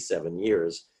 37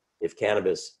 years. If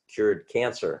cannabis cured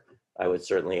cancer, I would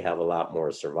certainly have a lot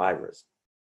more survivors.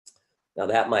 Now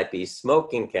that might be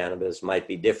smoking cannabis, might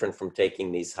be different from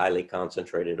taking these highly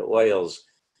concentrated oils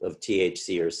of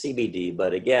THC or CBD.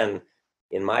 But again,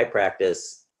 in my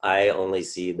practice, I only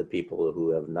see the people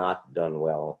who have not done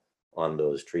well on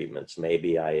those treatments.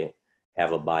 Maybe I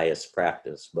have a biased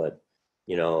practice, but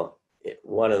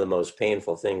one of the most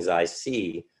painful things I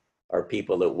see are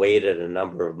people that waited a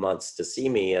number of months to see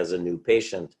me as a new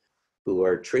patient who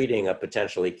are treating a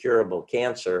potentially curable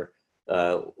cancer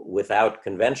without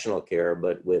conventional care,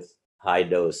 but with high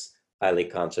dose, highly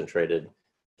concentrated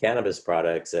cannabis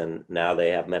products, and now they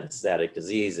have metastatic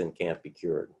disease and can't be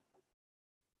cured.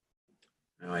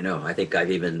 I know. I think I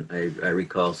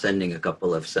recall sending a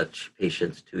couple of such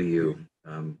patients to you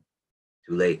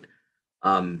too late.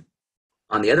 On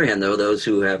the other hand, though, those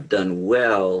who have done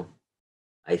well,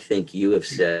 I think you have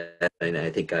said, and I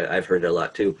think I've heard a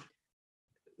lot too,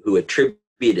 who attribute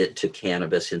it to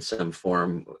cannabis in some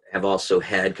form, have also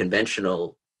had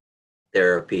conventional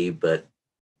therapy, but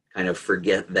kind of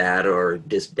forget that or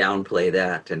just downplay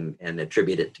that and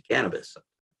attribute it to cannabis.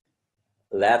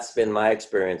 That's been my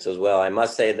experience as well. I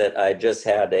must say that I just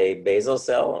had a basal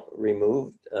cell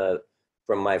removed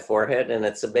from my forehead, and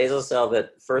it's a basal cell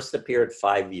that first appeared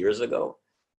 5 years ago.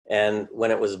 And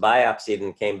when it was biopsied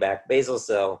and came back basal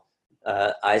cell,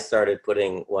 I started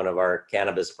putting one of our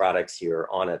cannabis products here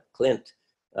on it. Clint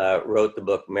wrote the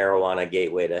book, Marijuana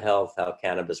Gateway to Health, How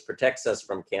Cannabis Protects Us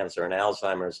from Cancer and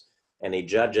Alzheimer's, and he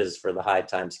judges for the High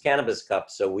Times Cannabis Cup.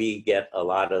 So we get a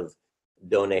lot of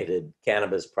donated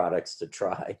cannabis products to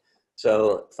try.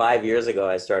 So 5 years ago,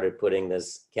 I started putting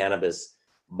this cannabis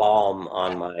balm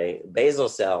on my basal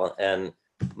cell, and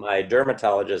my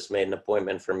dermatologist made an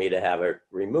appointment for me to have it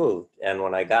removed. And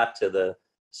when I got to the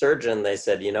surgeon, they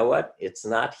said, you know what? It's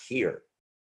not here.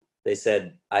 They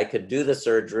said, I could do the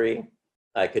surgery,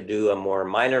 I could do a more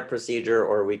minor procedure,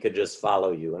 or we could just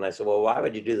follow you. And I said, well, why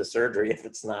would you do the surgery if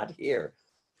it's not here?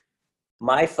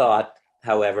 My thought,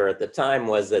 however, at the time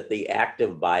was that the act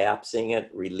of biopsying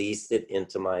it released it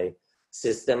into my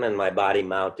system, and my body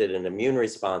mounted an immune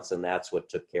response, and that's what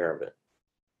took care of it.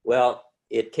 Well,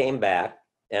 it came back,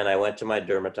 and I went to my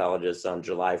dermatologist on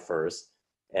July 1st,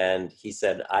 and he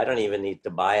said, I don't even need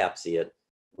to biopsy it.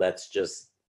 Let's just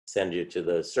send you to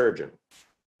the surgeon.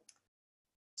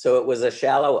 So it was a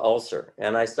shallow ulcer,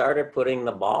 and I started putting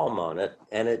the balm on it,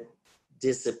 and it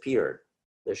disappeared.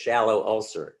 The shallow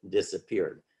ulcer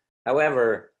disappeared.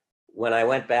 However, when I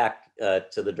went back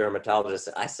to the dermatologist,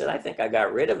 I said, I think I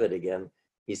got rid of it again.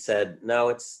 He said, no,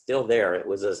 it's still there. It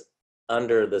was a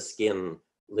under the skin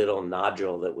little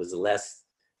nodule that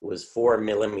was 4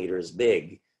 millimeters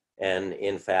big. And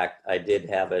in fact, I did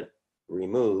have it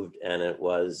removed, and it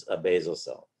was a basal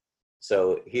cell.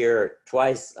 So here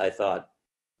twice I thought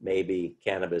maybe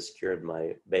cannabis cured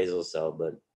my basal cell,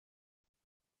 but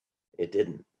it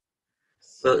didn't.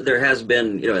 Well, there has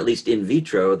been, at least in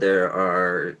vitro, there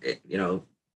are,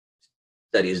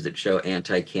 studies that show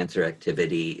anti-cancer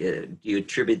activity. Do you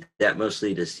attribute that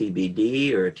mostly to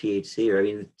CBD or THC? Or I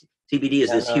mean, CBD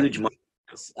is this huge market.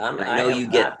 I know you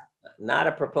get not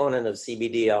a proponent of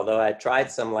CBD, although I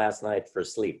tried some last night for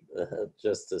sleep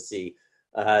just to see,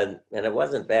 and it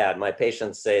wasn't bad. My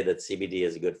patients say that CBD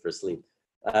is good for sleep.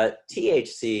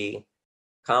 THC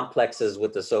complexes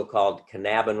with the so-called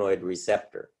cannabinoid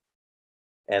receptor,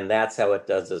 and that's how it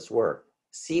does its work.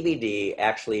 CBD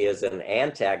actually is an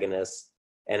antagonist,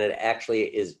 and it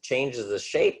actually changes the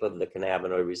shape of the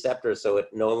cannabinoid receptor, so it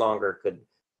no longer could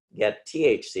get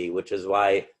THC, which is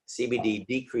why CBD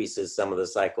decreases some of the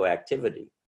psychoactivity.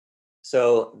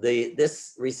 So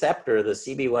this receptor, the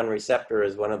CB1 receptor,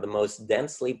 is one of the most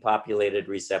densely populated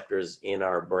receptors in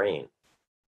our brain.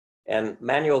 And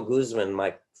Manuel Guzman,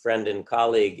 my friend and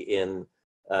colleague in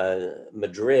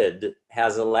Madrid,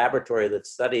 has a laboratory that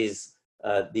studies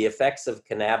the effects of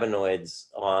cannabinoids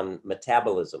on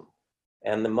metabolism.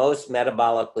 And the most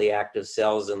metabolically active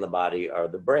cells in the body are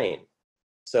the brain.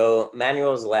 So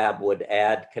Manuel's lab would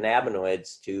add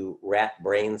cannabinoids to rat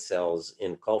brain cells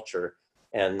in culture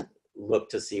and look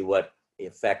to see what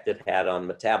effect it had on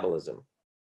metabolism.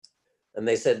 And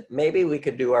they said, maybe we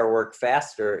could do our work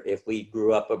faster if we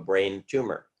grew up a brain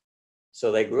tumor.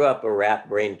 So they grew up a rat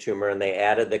brain tumor and they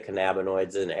added the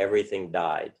cannabinoids and everything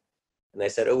died. And they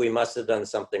said, oh, we must have done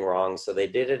something wrong. So they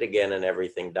did it again and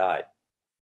everything died.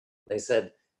 They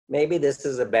said, maybe this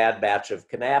is a bad batch of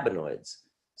cannabinoids.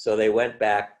 So they went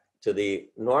back to the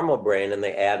normal brain and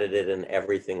they added it and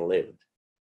everything lived.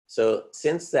 So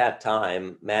since that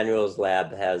time, Manuel's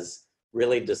lab has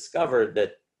really discovered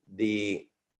that the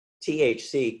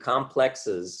THC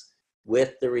complexes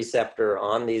with the receptor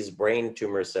on these brain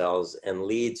tumor cells and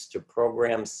leads to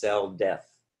programmed cell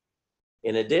death.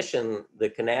 In addition, the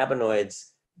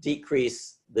cannabinoids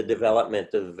decrease the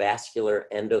development of vascular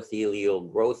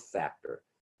endothelial growth factor,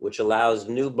 which allows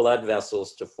new blood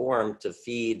vessels to form to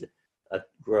feed a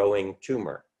growing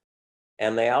tumor.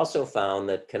 And they also found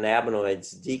that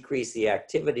cannabinoids decrease the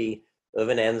activity of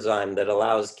an enzyme that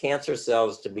allows cancer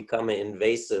cells to become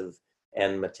invasive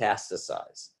and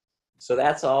metastasize. So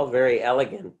that's all very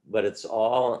elegant, but it's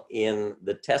all in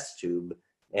the test tube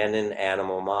and in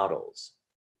animal models.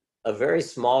 A very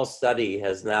small study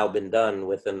has now been done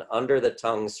with an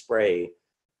under-the-tongue spray,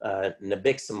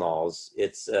 nabiximols.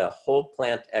 It's a whole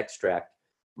plant extract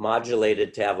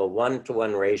modulated to have a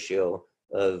 1-to-1 ratio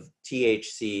of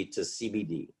THC to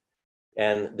CBD.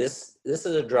 And this is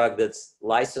a drug that's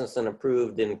licensed and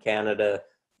approved in Canada,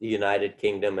 the United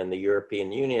Kingdom, and the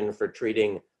European Union for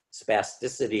treating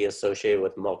spasticity associated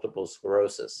with multiple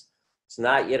sclerosis. It's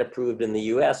not yet approved in the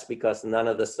US because none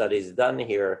of the studies done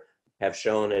here have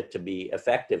shown it to be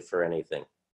effective for anything.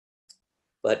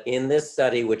 But in this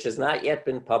study, which has not yet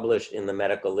been published in the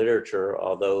medical literature,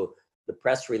 although the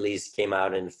press release came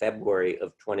out in February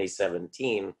of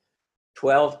 2017,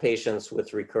 12 patients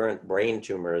with recurrent brain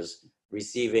tumors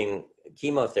receiving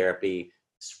chemotherapy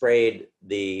sprayed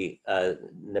the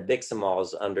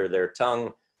nabiximols under their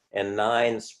tongue, and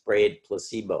 9 sprayed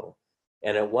placebo.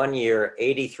 And at 1 year,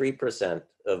 83%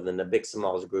 of the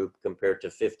nabiximols group compared to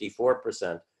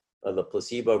 54% of the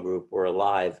placebo group were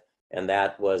alive, and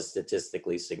that was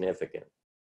statistically significant.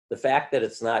 The fact that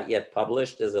it's not yet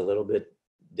published is a little bit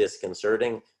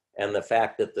disconcerting, and the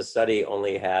fact that the study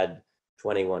only had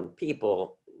 21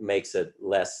 people makes it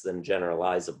less than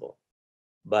generalizable.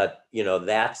 But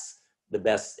that's the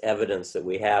best evidence that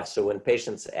we have. So when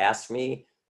patients ask me,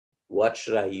 what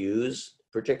should I use,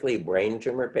 particularly brain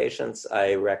tumor patients,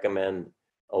 I recommend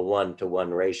a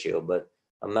 1-to-1 ratio, but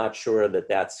I'm not sure that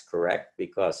that's correct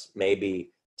because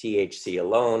maybe THC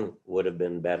alone would have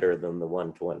been better than the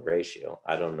 1-to-1 ratio.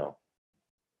 I don't know.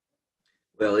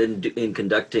 Well, in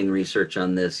conducting research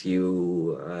on this,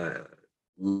 you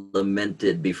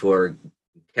lamented before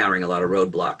encountering a lot of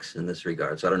roadblocks in this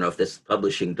regard. So I don't know if this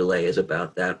publishing delay is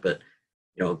about that, but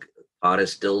pot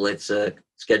is still, it's a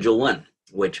Schedule 1,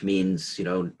 which means,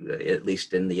 at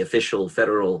least in the official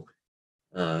federal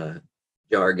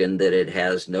jargon, that it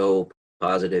has no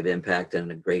positive impact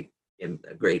and a great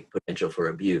potential for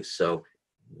abuse. So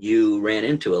you ran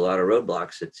into a lot of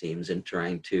roadblocks, it seems, in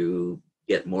trying to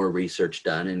get more research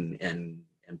done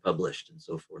and published and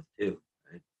so forth too.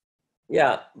 Right?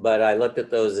 Yeah, but I looked at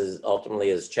those as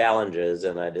ultimately as challenges,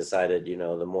 and I decided,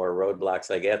 the more roadblocks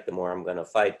I get, the more I'm going to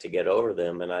fight to get over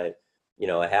them. And I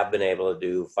have been able to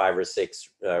do 5 or 6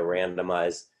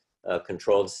 randomized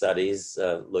controlled studies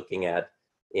looking at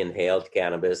inhaled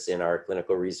cannabis in our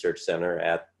clinical research center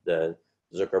at the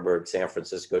Zuckerberg San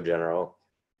Francisco General.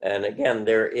 And again,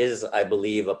 there is, I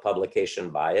believe, a publication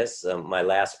bias. My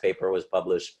last paper was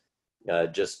published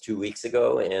just 2 weeks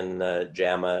ago in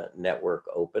JAMA Network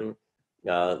Open,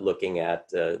 looking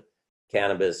at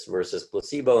cannabis versus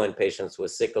placebo in patients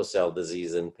with sickle cell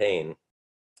disease and pain.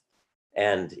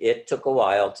 And it took a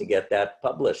while to get that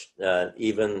published.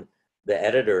 Even the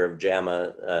editor of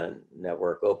JAMA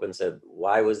Network Open said,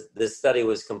 this study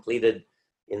was completed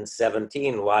in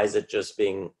 2017, why is it just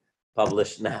being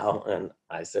published now? And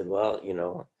I said, well,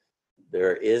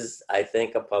 there is, I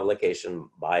think, a publication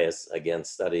bias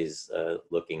against studies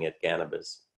looking at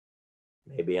cannabis.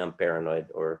 Maybe I'm paranoid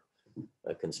or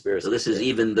a conspiracy. So this is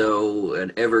even though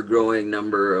an ever-growing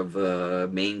number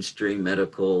of mainstream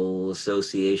medical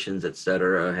associations, et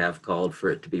cetera, have called for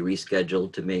it to be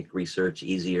rescheduled to make research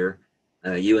easier.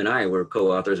 You and I were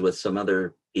co-authors with some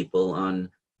other people on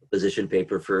a position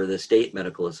paper for the State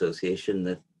Medical Association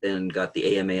that then got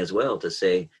the AMA as well to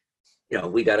say,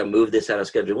 we got to move this out of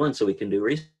Schedule 1 so we can do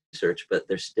research, but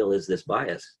there still is this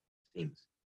bias, it seems.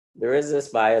 There is this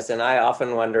bias, and I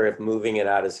often wonder if moving it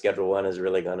out of Schedule 1 is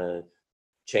really going to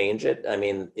change it. I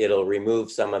mean, it'll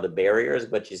remove some of the barriers,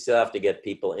 but you still have to get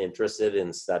people interested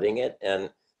in studying it. And,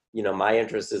 you know, my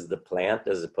interest is the plant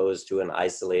as opposed to an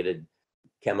isolated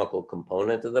chemical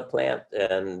component of the plant.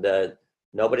 And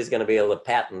nobody's going to be able to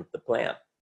patent the plant.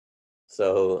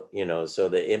 So, you know, so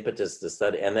the impetus to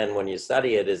study, and then when you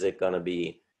study it, is it going to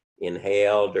be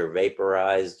inhaled or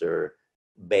vaporized or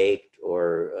baked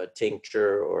or a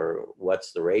tincture, or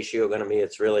what's the ratio going to be?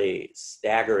 It's really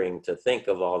staggering to think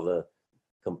of all the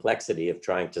complexity of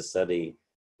trying to study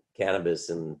cannabis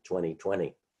in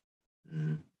 2020.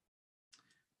 Mm.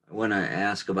 I want to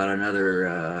ask about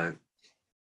another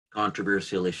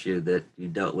controversial issue that you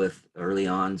dealt with early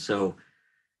on. So,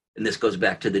 and this goes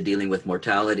back to the dealing with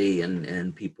mortality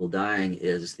and people dying,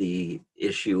 is the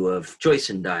issue of choice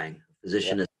in dying,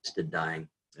 physician-assisted dying.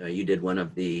 You did one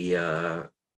of the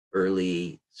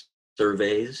early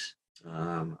surveys.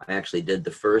 I actually did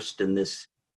the first in this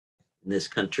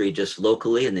country just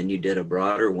locally, and then you did a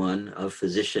broader one of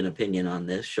physician opinion on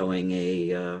this, showing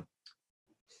a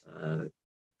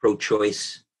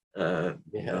pro-choice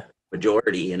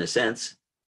majority in a sense.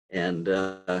 And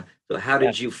so how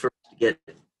did you first get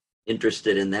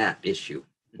interested in that issue?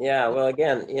 Yeah, well,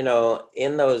 again, you know,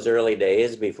 in those early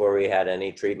days before we had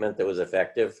any treatment that was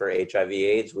effective for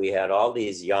HIV/AIDS, we had all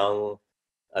these young,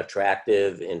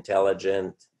 attractive,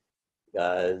 intelligent,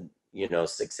 you know,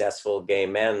 successful gay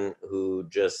men who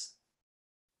just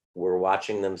were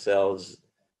watching themselves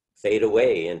fade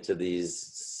away into these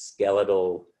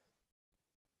skeletal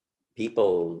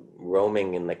people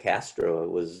roaming in the Castro. It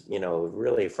was, you know,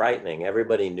 really frightening.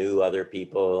 Everybody knew other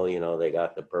people, you know, they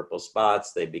got the purple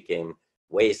spots, they became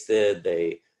wasted,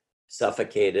 they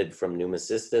suffocated from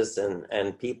pneumocystis,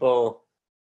 and people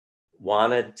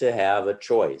wanted to have a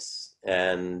choice.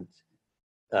 And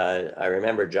I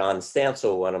remember John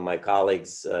Stansel, one of my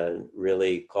colleagues,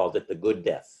 really called it the good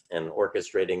death and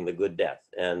orchestrating the good death.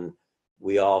 And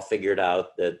we all figured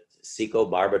out that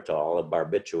secobarbital, a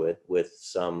barbiturate with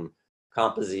some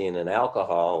composine and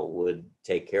alcohol, would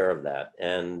take care of that.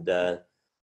 And,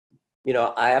 you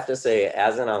know, I have to say,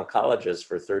 as an oncologist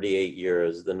for 38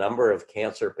 years, the number of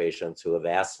cancer patients who have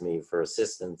asked me for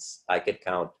assistance, I could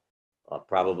count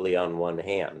probably on one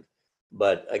hand.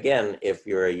 But again, if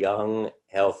you're a young,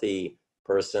 healthy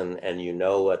person and you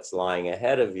know what's lying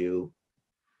ahead of you,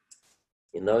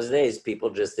 in those days, people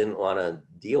just didn't want to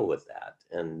deal with that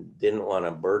and didn't want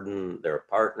to burden their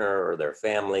partner or their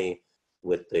family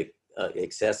with the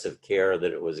excessive care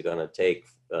that it was going to take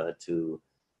to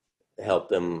help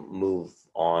them move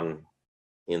on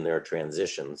in their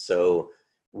transition. So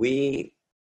we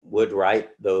would write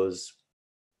those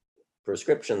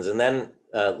prescriptions. And then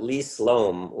Lee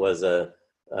Sloan was a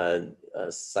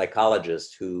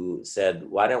psychologist who said,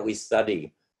 why don't we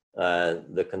study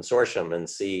the consortium and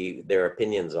see their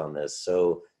opinions on this?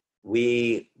 So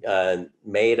we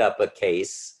made up a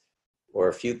case or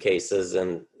a few cases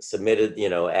and submitted, you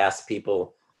know, asked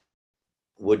people,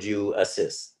 would you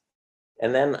assist?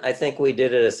 And then I think we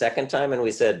did it a second time and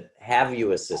we said, have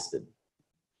you assisted?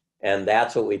 And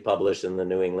that's what we published in the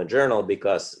New England Journal,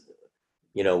 because,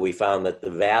 you know, we found that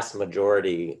the vast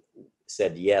majority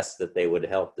said yes, that they would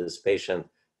help this patient,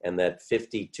 and that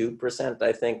 52%,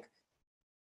 I think,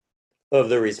 of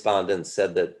the respondents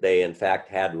said that they in fact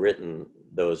had written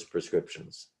those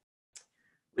prescriptions.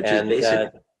 Which is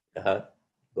basically,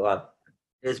 go on.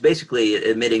 It's basically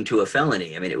admitting to a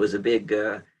felony. I mean, it was a big...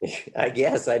 I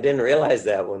guess I didn't realize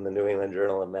that when the New England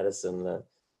Journal of Medicine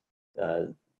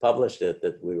published it,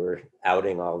 that we were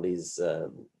outing all these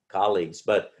colleagues.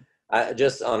 But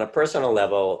just on a personal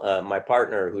level, my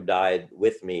partner who died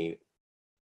with me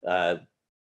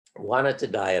wanted to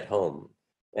die at home.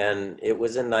 And it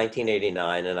was in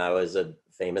 1989, and I was a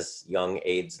famous young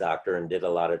AIDS doctor and did a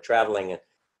lot of traveling.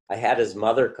 I had his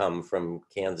mother come from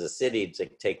Kansas City to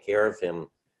take care of him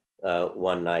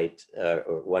one night,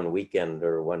 or one weekend,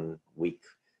 or 1 week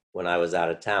when I was out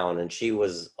of town. And she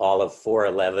was all of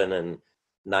 4'11" and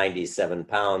 97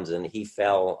 pounds. And he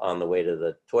fell on the way to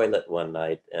the toilet one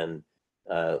night and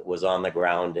was on the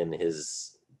ground in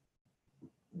his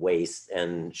waist,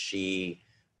 and she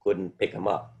couldn't pick him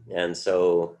up. And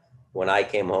so when I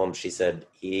came home, she said,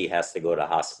 he has to go to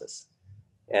hospice.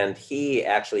 And he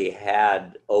actually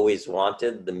had always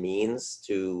wanted the means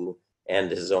to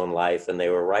end his own life. And they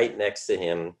were right next to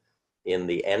him in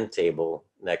the end table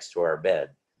next to our bed.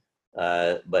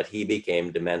 But he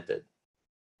became demented.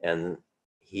 And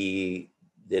he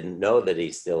didn't know that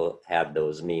he still had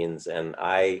those means. And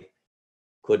I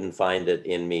couldn't find it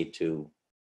in me to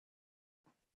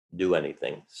do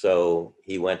anything. So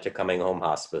he went to coming home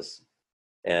hospice.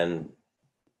 And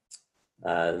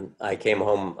I came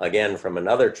home again from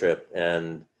another trip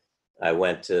and I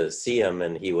went to see him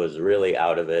and he was really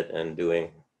out of it and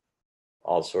doing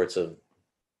all sorts of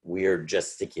weird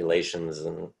gesticulations.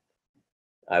 And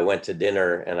I went to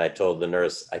dinner and I told the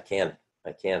nurse, I can't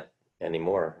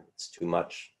anymore. It's too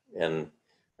much. And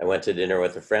I went to dinner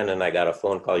with a friend and I got a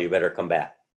phone call, you better come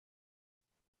back.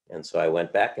 And so I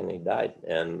went back and he died.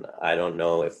 And I don't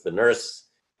know if the nurse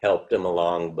helped him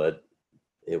along, but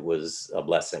it was a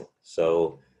blessing.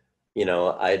 So,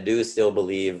 I do still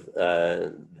believe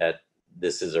that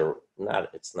this is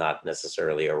it's not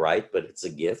necessarily a right, but it's a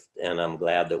gift. And I'm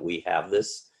glad that we have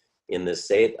this in this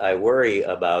state. I worry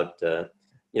about,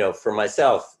 for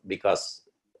myself, because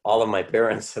all of my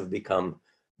parents have become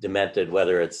demented,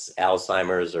 whether it's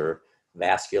Alzheimer's or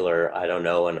vascular, I don't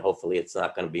know, and hopefully it's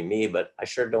not going to be me, but I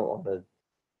sure don't want to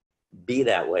be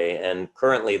that way. And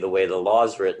currently, the way the law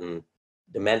is written,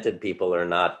 demented people are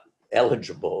not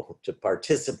eligible to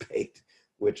participate,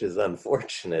 which is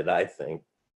unfortunate, I think,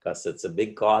 because it's a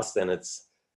big cost and it's,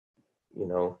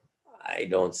 I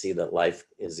don't see that life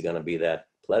is going to be that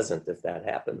pleasant if that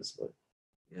happens. But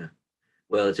Yeah.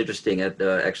 Well, it's interesting. At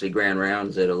actually Grand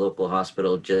Rounds at a local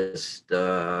hospital just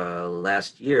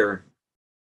last year,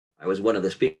 I was one of the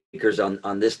speakers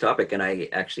on this topic, and I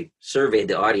actually surveyed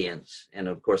the audience. And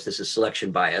of course, this is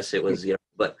selection bias. It was,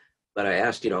 but I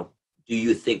asked, do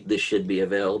you think this should be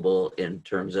available in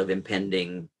terms of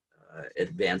impending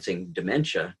advancing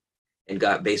dementia? And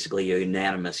got basically a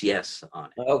unanimous yes on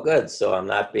it. Oh, good. So I'm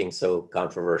not being so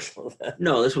controversial.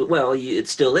 No, this was, well, it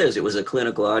still is. It was a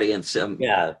clinical audience.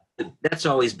 Yeah. That's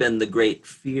always been the great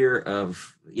fear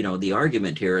of, the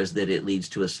argument here is that it leads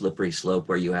to a slippery slope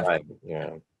where you have Right. Yeah.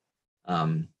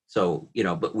 So,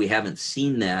 but we haven't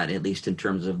seen that, at least in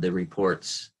terms of the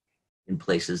reports in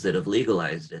places that have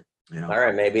legalized it. All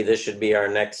right, maybe this should be our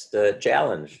next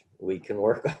challenge. We can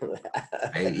work on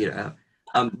that.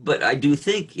 But I do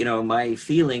think, my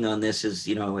feeling on this is,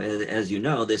 as you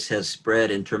know, this has spread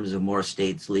in terms of more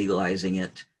states legalizing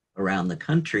it around the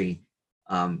country.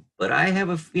 But I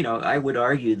have I would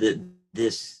argue that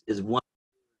this is one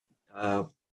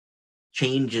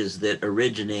changes that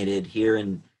originated here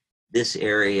in this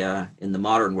area in the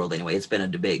modern world anyway. It's been a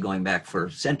debate going back for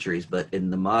centuries, but in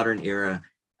the modern era,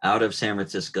 out of San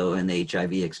Francisco and the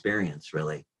HIV experience,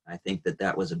 really. I think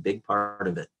that was a big part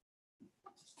of it.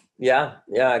 Yeah.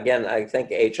 Again, I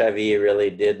think HIV really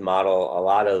did model a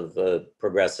lot of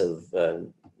progressive,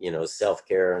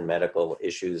 self-care and medical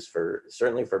issues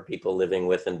certainly for people living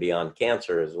with and beyond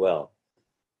cancer as well.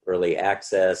 Early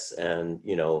access and,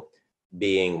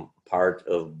 being part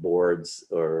of boards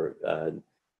or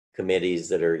committees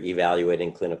that are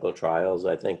evaluating clinical trials.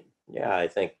 I think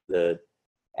the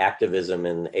activism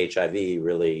in HIV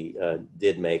really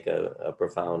did make a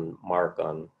profound mark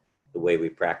on the way we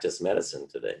practice medicine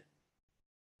today.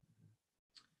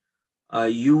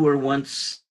 You were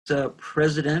once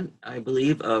president, I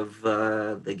believe, of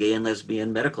the Gay and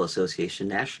Lesbian Medical Association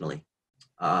nationally.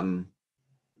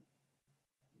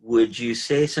 Would you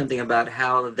say something about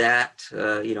how that,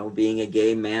 being a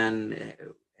gay man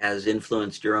has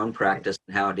influenced your own practice?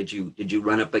 And how did you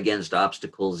run up against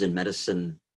obstacles in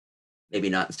medicine? Maybe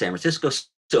not in San Francisco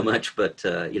so much, but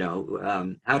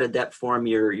how did that form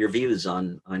your views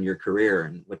on your career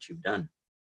and what you've done?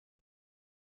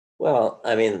 Well,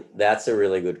 I mean, that's a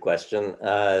really good question.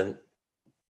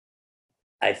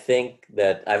 I think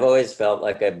that I've always felt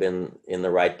like I've been in the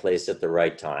right place at the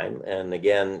right time. And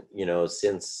again,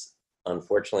 since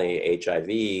unfortunately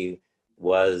HIV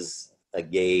was a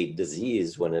gay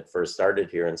disease when it first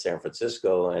started here in San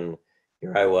Francisco, and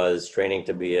here I was training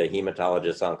to be a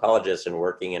hematologist oncologist and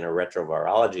working in a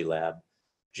retrovirology lab.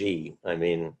 Gee, I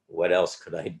mean, what else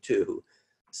could I do?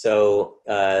 So,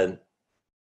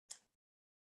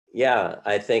 yeah,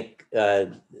 I think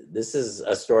this is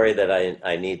a story that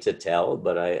I need to tell,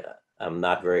 but I'm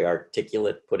not very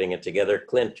articulate putting it together.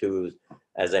 Clint, who,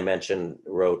 as I mentioned,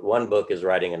 wrote one book, is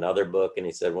writing another book. And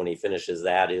he said when he finishes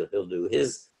that, he'll do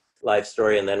his life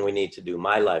story. And then we need to do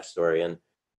my life story. And,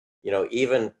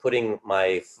 even putting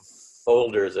my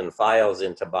folders and files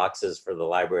into boxes for the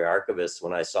library archivist,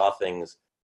 when I saw things,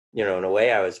 in a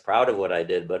way I was proud of what I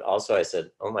did, but also I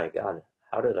said, oh my God,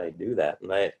 how did I do that?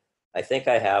 And I think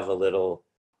I have a little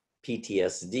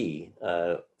PTSD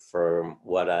from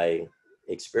what I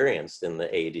experienced in the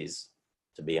 80s,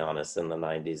 to be honest, in the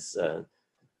 90s.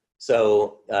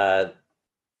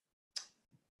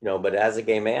 But as a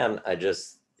gay man,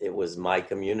 it was my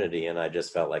community, and I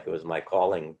just felt like it was my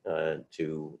calling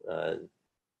to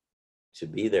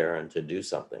be there and to do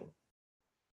something.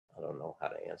 I don't know how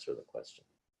to answer the question.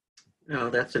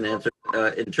 No, that's an answer.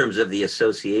 in terms of the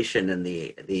association and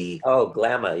the Oh,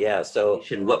 GLAMA, yeah. So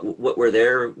what what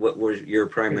were your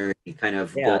primary kind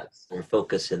of yeah, goals or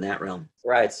focus in that realm?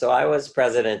 right. So I was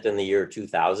president in the year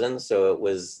 2000. So it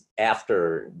was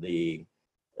after the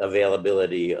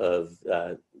availability of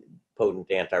potent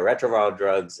antiretroviral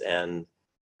drugs, and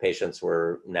patients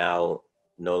were now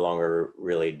no longer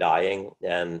really dying.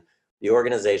 And the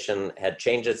organization had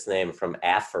changed its name from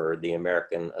AFR, the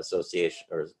American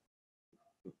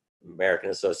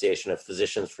Association of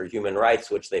Physicians for Human Rights,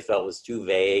 which they felt was too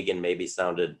vague and maybe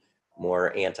sounded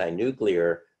more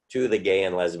anti-nuclear, to the Gay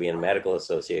and Lesbian Medical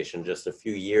Association just a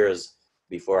few years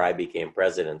before I became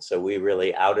president. So we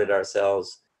really outed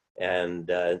ourselves. And,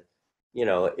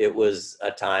 it was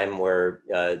a time where,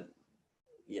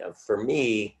 for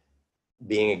me,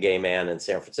 being a gay man in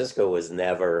San Francisco was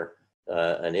never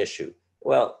an issue.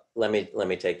 Well, let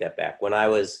me take that back. When I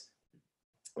was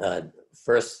uh,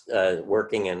 first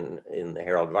working in the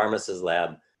Harold Varmus's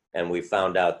lab, and we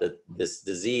found out that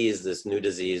this new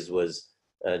disease was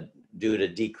due to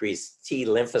decreased T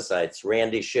lymphocytes.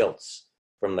 Randy Schiltz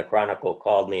from the Chronicle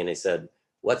called me and he said,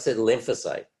 "What's a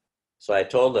lymphocyte?" So I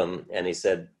told him, and he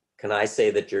said, "Can I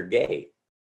say that you're gay?"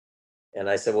 And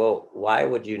I said, "Well, why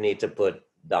would you need to put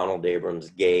Donald Abrams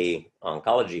gay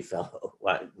oncology fellow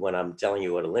when I'm telling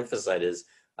you what a lymphocyte is?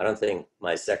 I don't think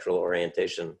my sexual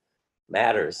orientation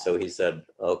matters." So he said,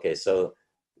 "Okay." So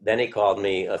then he called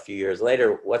me a few years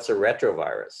later, "What's a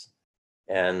retrovirus?"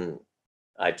 And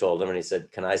I told him, and he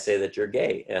said, "Can I say that you're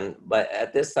gay?" But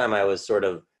at this time I was sort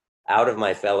of out of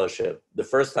my fellowship. The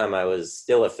first time I was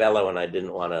still a fellow, and I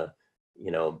didn't want to,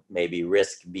 maybe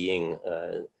risk being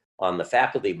on the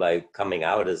faculty by coming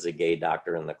out as a gay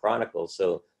doctor in the Chronicle.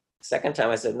 So second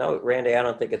time I said, "No, Randy, I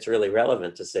don't think it's really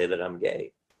relevant to say that I'm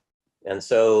gay." And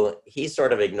so he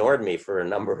sort of ignored me for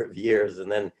a number of years,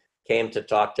 and then came to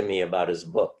talk to me about his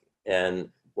book.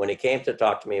 And when he came to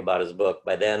talk to me about his book,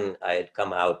 by then I had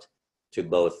come out to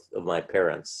both of my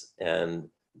parents. And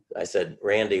I said,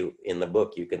 "Randy, in the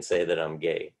book, you can say that I'm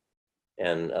gay."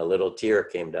 And a little tear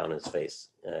came down his face.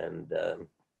 And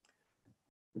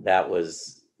that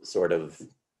was sort of,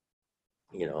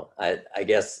 I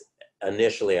guess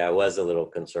initially I was a little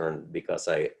concerned because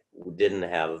I didn't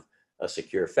have a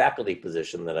secure faculty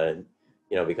position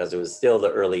because it was still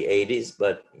the early 80s.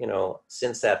 But,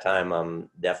 since that time, I'm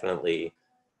definitely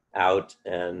out,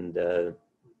 and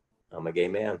I'm a gay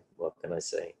man. What can I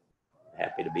say?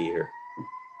 Happy to be here.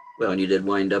 Well, and you did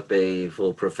wind up a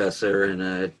full professor and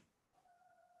a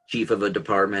chief of a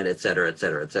department, et cetera, et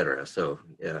cetera, et cetera. So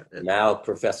yeah, Now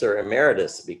Professor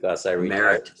Emeritus, because I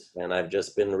retired, emeritus. and I've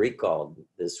just been recalled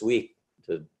this week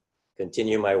to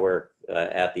continue my work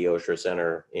at the Osher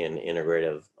Center in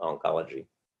Integrative Oncology.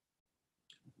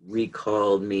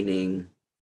 Recalled meaning?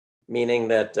 Meaning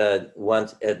that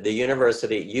once at the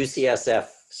university, UCSF,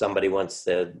 somebody once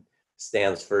said,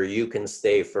 stands for "You Can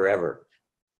Stay Forever."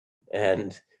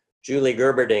 And Julie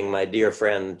Gerberding, my dear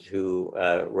friend who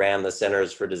ran the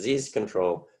Centers for Disease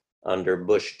Control under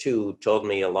Bush II, told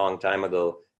me a long time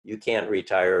ago, "You can't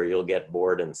retire or you'll get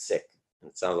bored and sick."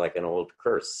 It sounds like an old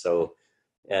curse. So,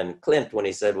 and Clint, when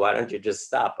he said, "Why don't you just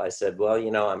stop?" I said, "Well,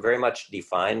 I'm very much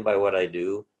defined by what I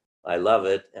do. I love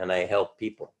it, and I help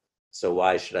people. So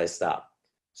why should I stop?"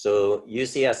 So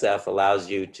UCSF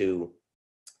allows you to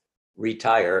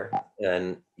retire,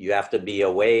 and you have to be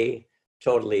away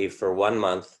totally for 1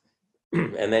 month,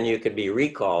 and then you could be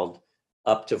recalled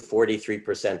up to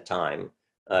 43% time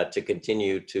to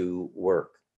continue to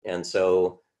work. And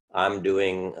so I'm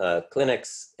doing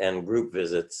clinics and group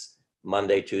visits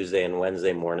Monday, Tuesday, and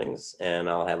Wednesday mornings, and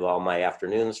I'll have all my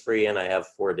afternoons free, and I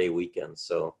have 4-day weekends.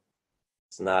 So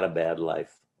it's not a bad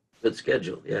life. Good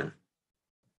schedule, yeah.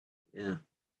 Yeah.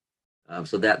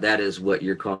 So that is what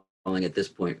you're calling at this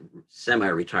point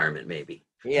semi-retirement, maybe.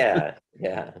 Yeah.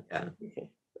 Yeah.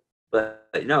 But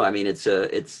no, I mean it's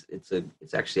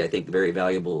actually, I think, a very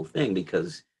valuable thing,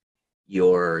 because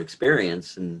your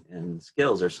experience and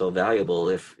skills are so valuable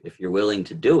if you're willing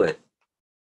to do it.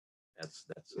 That's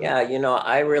Yeah,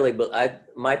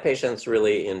 my patients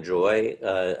really enjoy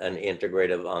an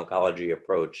integrative oncology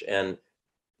approach. And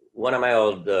one of my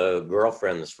old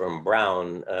girlfriends from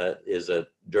Brown is a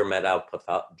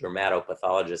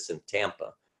dermatopathologist in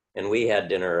Tampa. And we had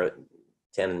dinner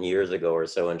 10 years ago or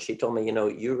so. And she told me,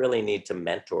 you really need to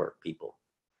mentor people.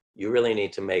 You really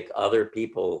need to make other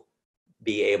people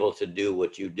be able to do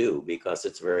what you do, because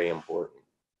it's very important.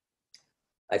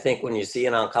 I think when you see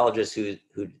an oncologist who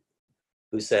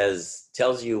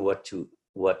tells you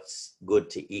what's good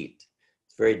to eat,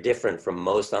 it's very different from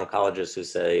most oncologists who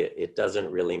say it doesn't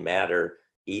really matter,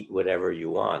 eat whatever you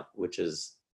want, which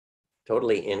is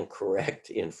totally incorrect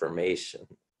information.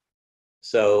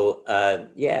 So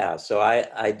yeah, so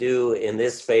I do, in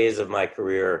this phase of my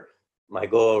career, my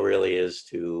goal really is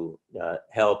to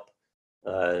help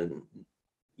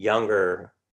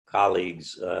younger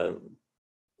colleagues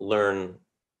learn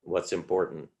what's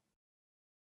important.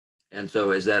 And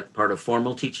so is that part of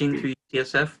formal teaching through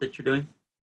UCSF that you're doing?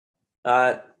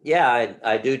 Yeah,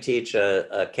 I do teach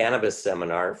a cannabis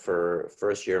seminar for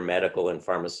first year medical and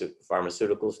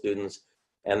pharmaceutical students.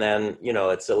 And then, you know,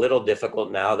 it's a little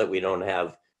difficult now that we don't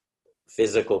have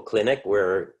physical clinic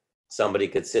where somebody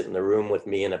could sit in the room with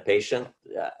me and a patient.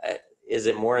 Is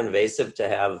it more invasive to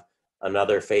have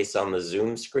another face on the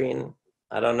Zoom screen?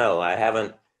 I don't know. I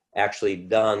haven't actually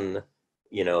done,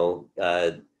 you know,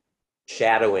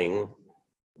 shadowing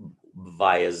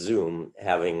via Zoom,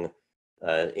 having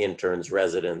interns,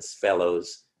 residents,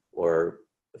 fellows, or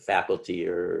faculty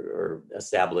or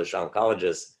established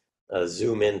oncologists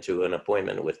Zoom into an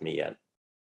appointment with me yet.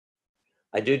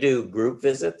 I do group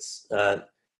visits,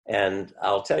 and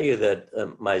I'll tell you that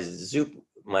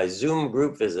my Zoom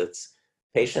group visits,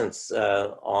 patients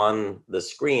on the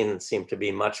screen seem to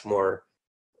be much more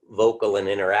vocal and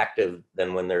interactive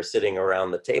than when they're sitting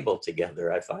around the table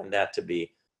together. I find that to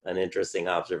be an interesting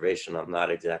observation. I'm not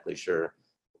exactly sure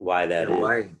why that is.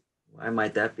 Why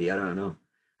might that be? I don't know.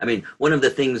 I mean, one of the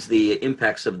things, the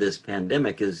impacts of this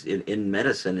pandemic is in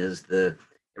medicine is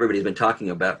everybody's been talking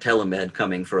about telemed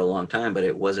coming for a long time, but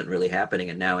it wasn't really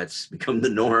happening. And now it's become the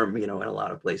norm, you know, in a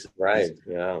lot of places. Right.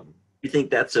 Yeah. You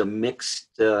think that's a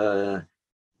mixed,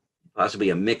 possibly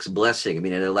a mixed blessing? I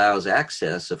mean, it allows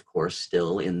access, of course,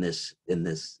 still in this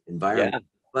environment, Yeah.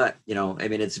 but, you know, I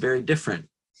mean, it's very different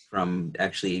from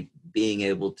actually being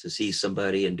able to see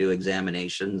somebody and do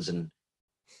examinations and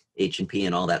H&P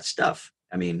and all that stuff.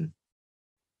 I mean,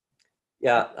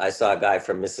 Yeah, I saw a guy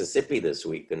from Mississippi this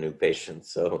week, a new patient.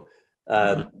 So,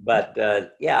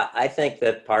 yeah, I think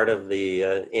that part of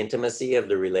the intimacy of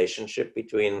the relationship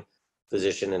between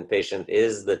physician and patient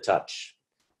is the touch.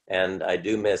 And I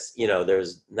do miss, you know,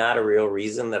 there's not a real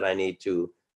reason that I need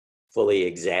to fully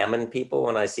examine people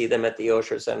when I see them at the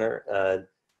Osher Center.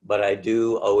 But I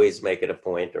do always make it a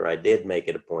point, or I did make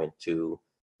it a point, to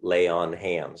lay on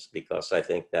hands, because I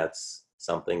think that's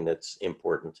something that's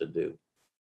important to do.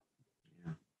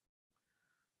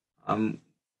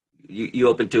 You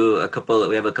open to a couple.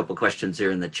 We have a couple questions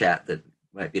here in the chat that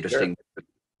might be interesting. Sure.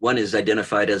 One is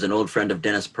identified as an old friend of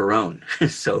Dennis Perrone.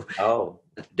 So,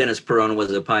 Dennis Perrone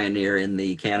was a pioneer in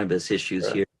the cannabis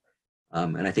issues here,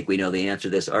 and I think we know the answer to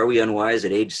this. Are we unwise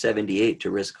at age 78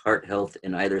 to risk heart health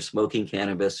in either smoking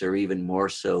cannabis or even more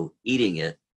so eating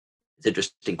it? It's an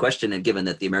interesting question, and given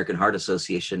that the American Heart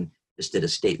Association just did a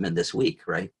statement this week,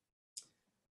 right?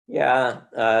 Yeah,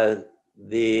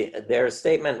 their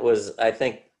statement was, I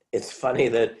think it's funny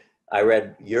that I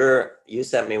read you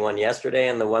sent me one yesterday,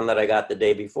 and the one that I got the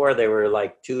day before, they were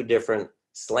like two different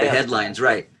slants. The headlines,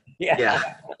 right? Yeah.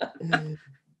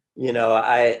 You know,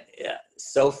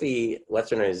 Sophie, what's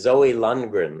her name? Zoe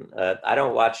Lundgren. I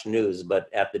don't watch news, but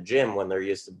at the gym, when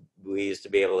we used to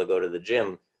be able to go to the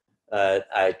gym,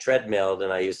 I treadmilled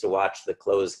and I used to watch the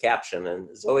closed caption.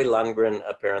 And Zoe Lundgren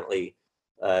apparently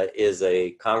is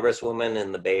a congresswoman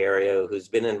in the Bay Area who's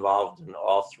been involved in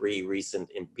all three recent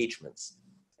impeachments.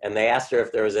 And they asked her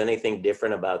if there was anything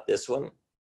different about this one.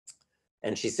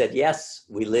 And she said, yes,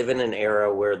 we live in an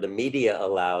era where the media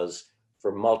allows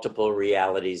for multiple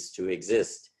realities to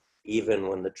exist, even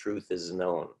when the truth is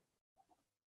known.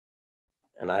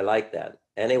 And I like that.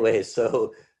 Anyway,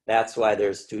 so that's why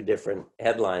there's two different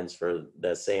headlines for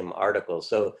the same article.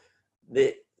 So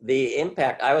the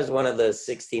impact, I was one of the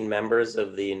 16 members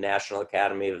of the National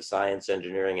Academy of Science,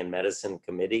 Engineering, and Medicine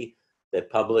Committee that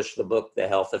published the book, The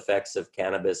Health Effects of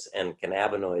Cannabis and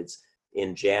Cannabinoids,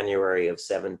 in January of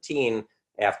 17,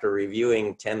 after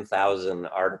reviewing 10,000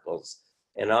 articles.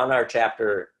 And in our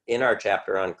chapter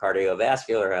on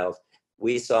cardiovascular health,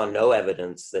 we saw no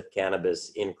evidence that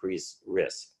cannabis increased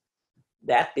risk.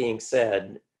 That being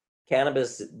said,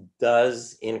 cannabis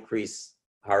does increase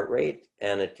heart rate,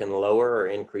 and it can lower or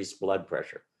increase blood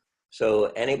pressure. So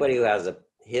anybody who has a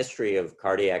history of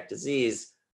cardiac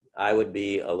disease, I would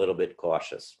be a little bit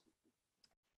cautious.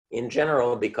 In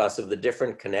general, because of the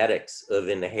different kinetics of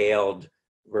inhaled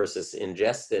versus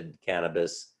ingested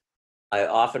cannabis, I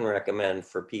often recommend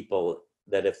for people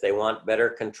that if they want better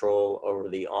control over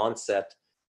the onset,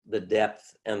 the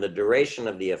depth, and the duration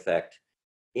of the effect,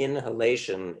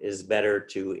 inhalation is better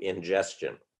to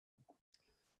ingestion.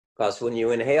 Because when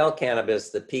you inhale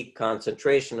cannabis, the peak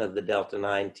concentration of the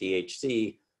delta-9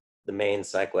 THC, the main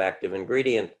psychoactive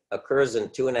ingredient, occurs in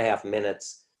 2.5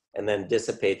 minutes and then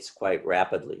dissipates quite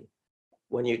rapidly.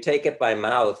 when you take it by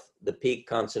mouth, the peak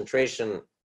concentration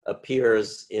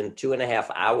appears in 2.5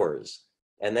 hours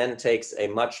and then takes a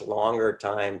much longer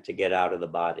time to get out of the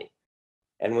body.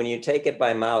 And when you take it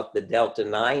by mouth, the delta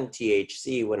 9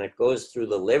 THC, when it goes through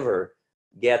the liver,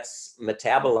 gets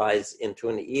metabolized into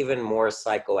an even more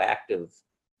psychoactive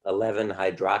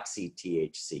 11-hydroxy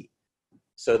THC.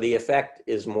 So the effect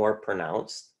is more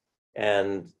pronounced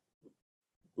and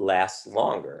lasts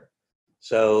longer.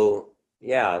 So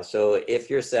yeah, so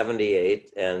if you're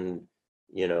 78 and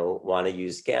want to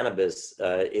use cannabis,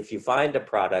 if you find a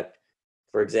product,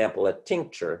 for example, a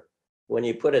tincture, when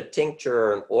you put a tincture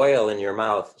or an oil in your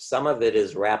mouth, some of it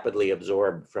is rapidly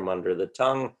absorbed from under the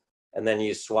tongue, and then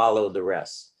you swallow the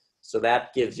rest. So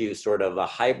that gives you sort of a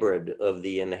hybrid of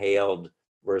the inhaled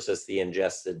versus the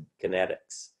ingested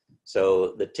kinetics.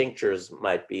 So the tinctures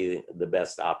might be the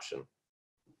best option.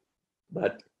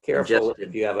 But careful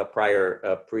if you have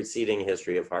a preceding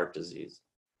history of heart disease.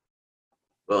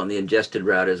 Well, and the ingested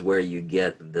route is where you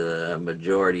get the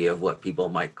majority of what people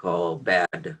might call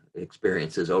bad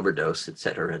experiences, overdose, et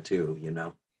cetera, too,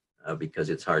 because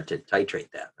it's hard to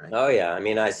titrate that, right? Oh, yeah. I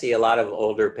mean, I see a lot of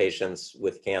older patients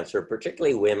with cancer,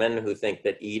 particularly women who think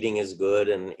that eating is good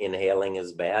and inhaling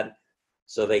is bad.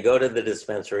 So they go to the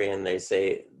dispensary and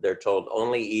they're told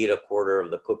only eat a quarter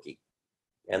of the cookie.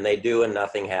 And they do, and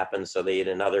nothing happens. So they eat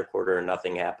another quarter and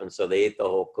nothing happens. So they eat the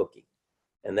whole cookie.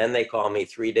 And then they call me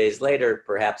 3 days later,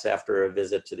 perhaps after a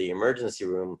visit to the emergency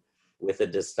room, with a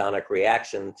dystonic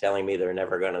reaction, telling me they're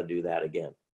never going to do that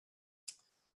again.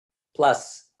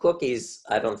 Plus, cookies,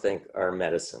 I don't think are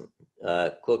medicine.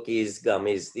 Cookies,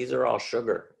 gummies, these are all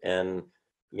sugar. And,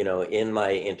 in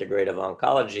my integrative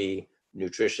oncology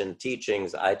nutrition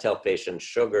teachings, I tell patients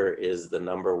sugar is the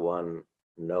number one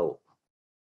no.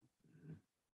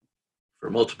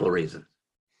 For multiple reasons.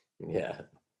 Yeah.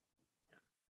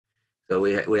 So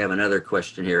we have another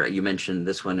question here. You mentioned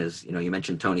this one is, you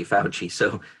mentioned Tony Fauci.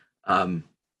 So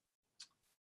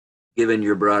given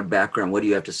your broad background, what do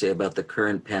you have to say about the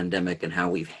current pandemic and how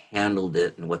we've handled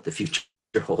it and what the future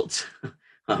holds?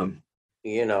 That's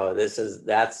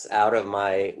out of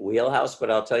my wheelhouse,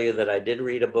 but I'll tell you that I did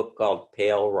read a book called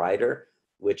Pale Rider,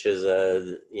 which is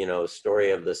a,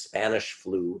 story of the Spanish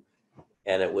flu.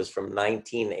 And it was from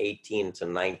 1918 to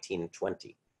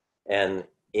 1920. And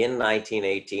in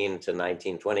 1918 to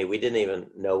 1920, we didn't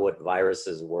even know what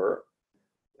viruses were.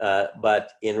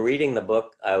 But in reading the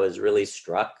book, I was really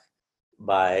struck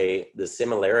by the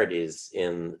similarities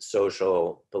in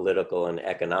social, political, and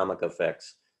economic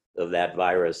effects of that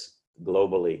virus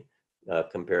globally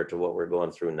compared to what we're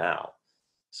going through now.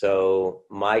 So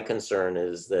my concern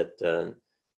is that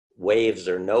waves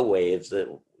or no waves, that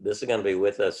this is going to be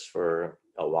with us for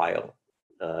a while.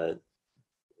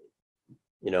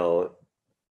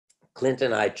 Clint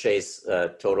and I chase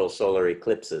total solar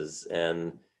eclipses,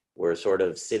 and we're sort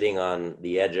of sitting on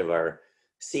the edge of our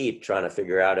seat trying to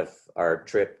figure out if our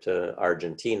trip to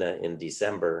Argentina in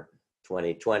December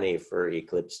 2020 for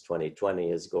Eclipse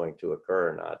 2020 is going to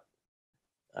occur or not.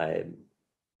 I'm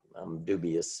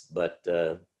dubious, but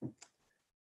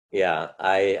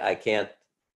I can't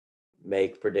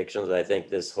make predictions. I think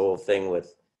this whole thing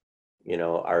with,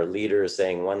 our leaders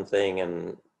saying one thing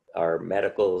and our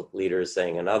medical leaders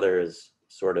saying another is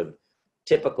sort of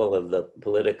typical of the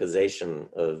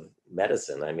politicization of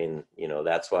medicine. I mean,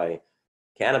 that's why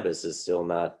cannabis is still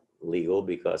not legal,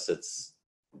 because it's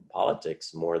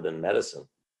politics more than medicine.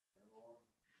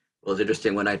 Well, it's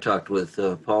interesting. When I talked with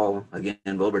Paul, again,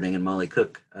 Volberding, and Molly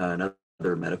Cook, another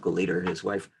medical leader, his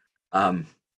wife, and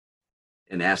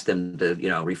asked them to,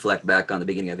 reflect back on the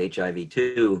beginning of HIV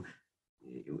too,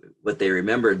 what they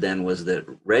remembered then was that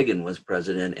Reagan was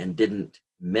president and didn't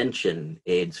mention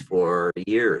AIDS for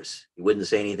years. He wouldn't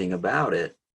say anything about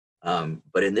it.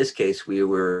 But in this case, we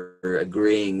were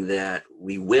agreeing that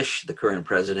we wish the current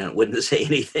president wouldn't say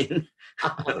anything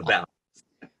about it.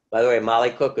 By the way,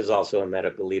 Molly Cook is also a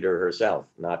medical leader herself,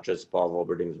 not just Paul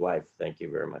Volberding's wife. Thank you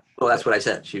very much. Well, that's what I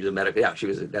said. She was a medical. Yeah, she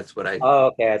was. That's what I. Oh,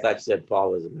 okay. I thought you said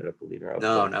Paul was a medical leader. Okay.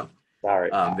 No. Sorry.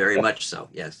 Very much so.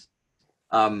 Yes.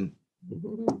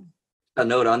 A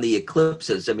note on the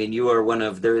eclipses. I mean, you are one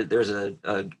of there's a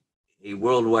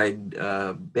worldwide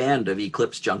band of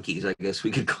eclipse junkies, I guess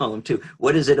we could call them too.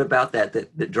 What is it about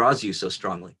that draws you so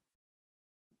strongly?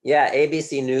 Yeah,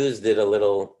 ABC News did a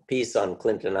little piece on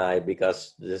Clint and I,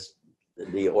 because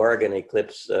the Oregon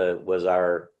eclipse was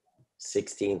our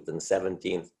 16th and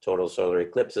 17th total solar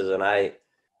eclipses, and I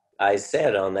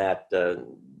said on that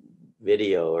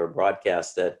video or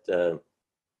broadcast that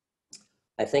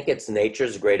I think it's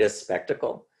nature's greatest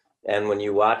spectacle. And when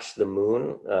you watch the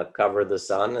moon cover the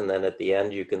sun, and then at the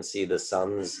end you can see the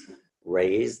sun's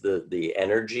rays, the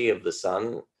energy of the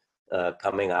sun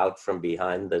coming out from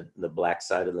behind the black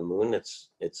side of the moon.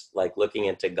 It's like looking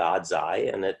into God's eye,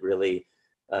 and it really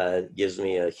gives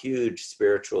me a huge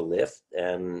spiritual lift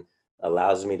and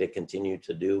allows me to continue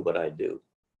to do what I do.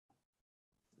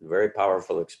 Very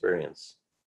powerful experience.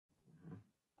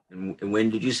 And when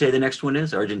did you say the next one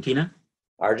is? Argentina?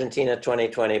 Argentina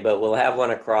 2020, but we'll have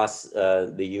one across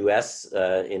the US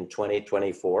in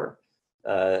 2024,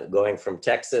 going from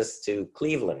Texas to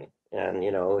Cleveland. And,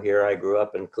 you know, here I grew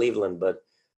up in Cleveland, but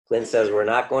Clint says we're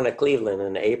not going to Cleveland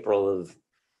in April of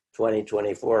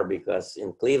 2024 because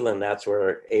in Cleveland, that's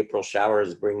where April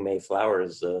showers bring May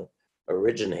flowers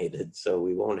originated. So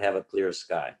we won't have a clear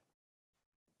sky.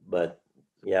 But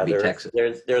yeah,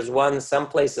 there's one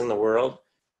someplace in the world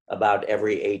about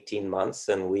every 18 months,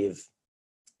 and we've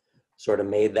sort of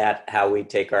made that how we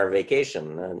take our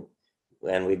vacation.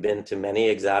 And we've been to many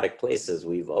exotic places.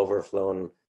 We've overflown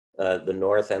the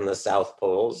North and the South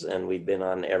Poles, and we've been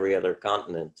on every other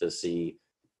continent to see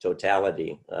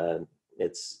totality.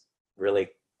 It's really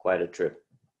quite a trip.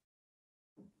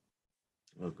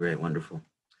 Oh, great, wonderful.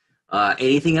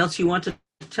 Anything else you want to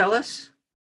tell us?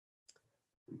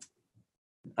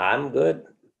 I'm good.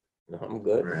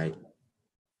 Right.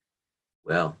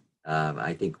 Well,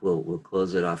 I think we'll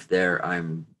close it off there.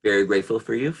 I'm very grateful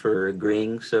for you for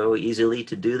agreeing so easily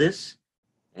to do this,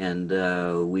 and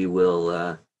we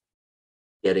will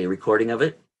get a recording of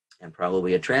it and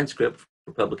probably a transcript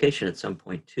for publication at some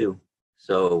point too.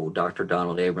 So, Dr.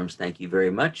 Donald Abrams, thank you very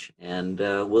much, and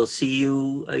we'll see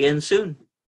you again soon.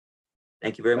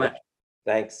 Thank you very much.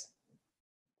 Thanks.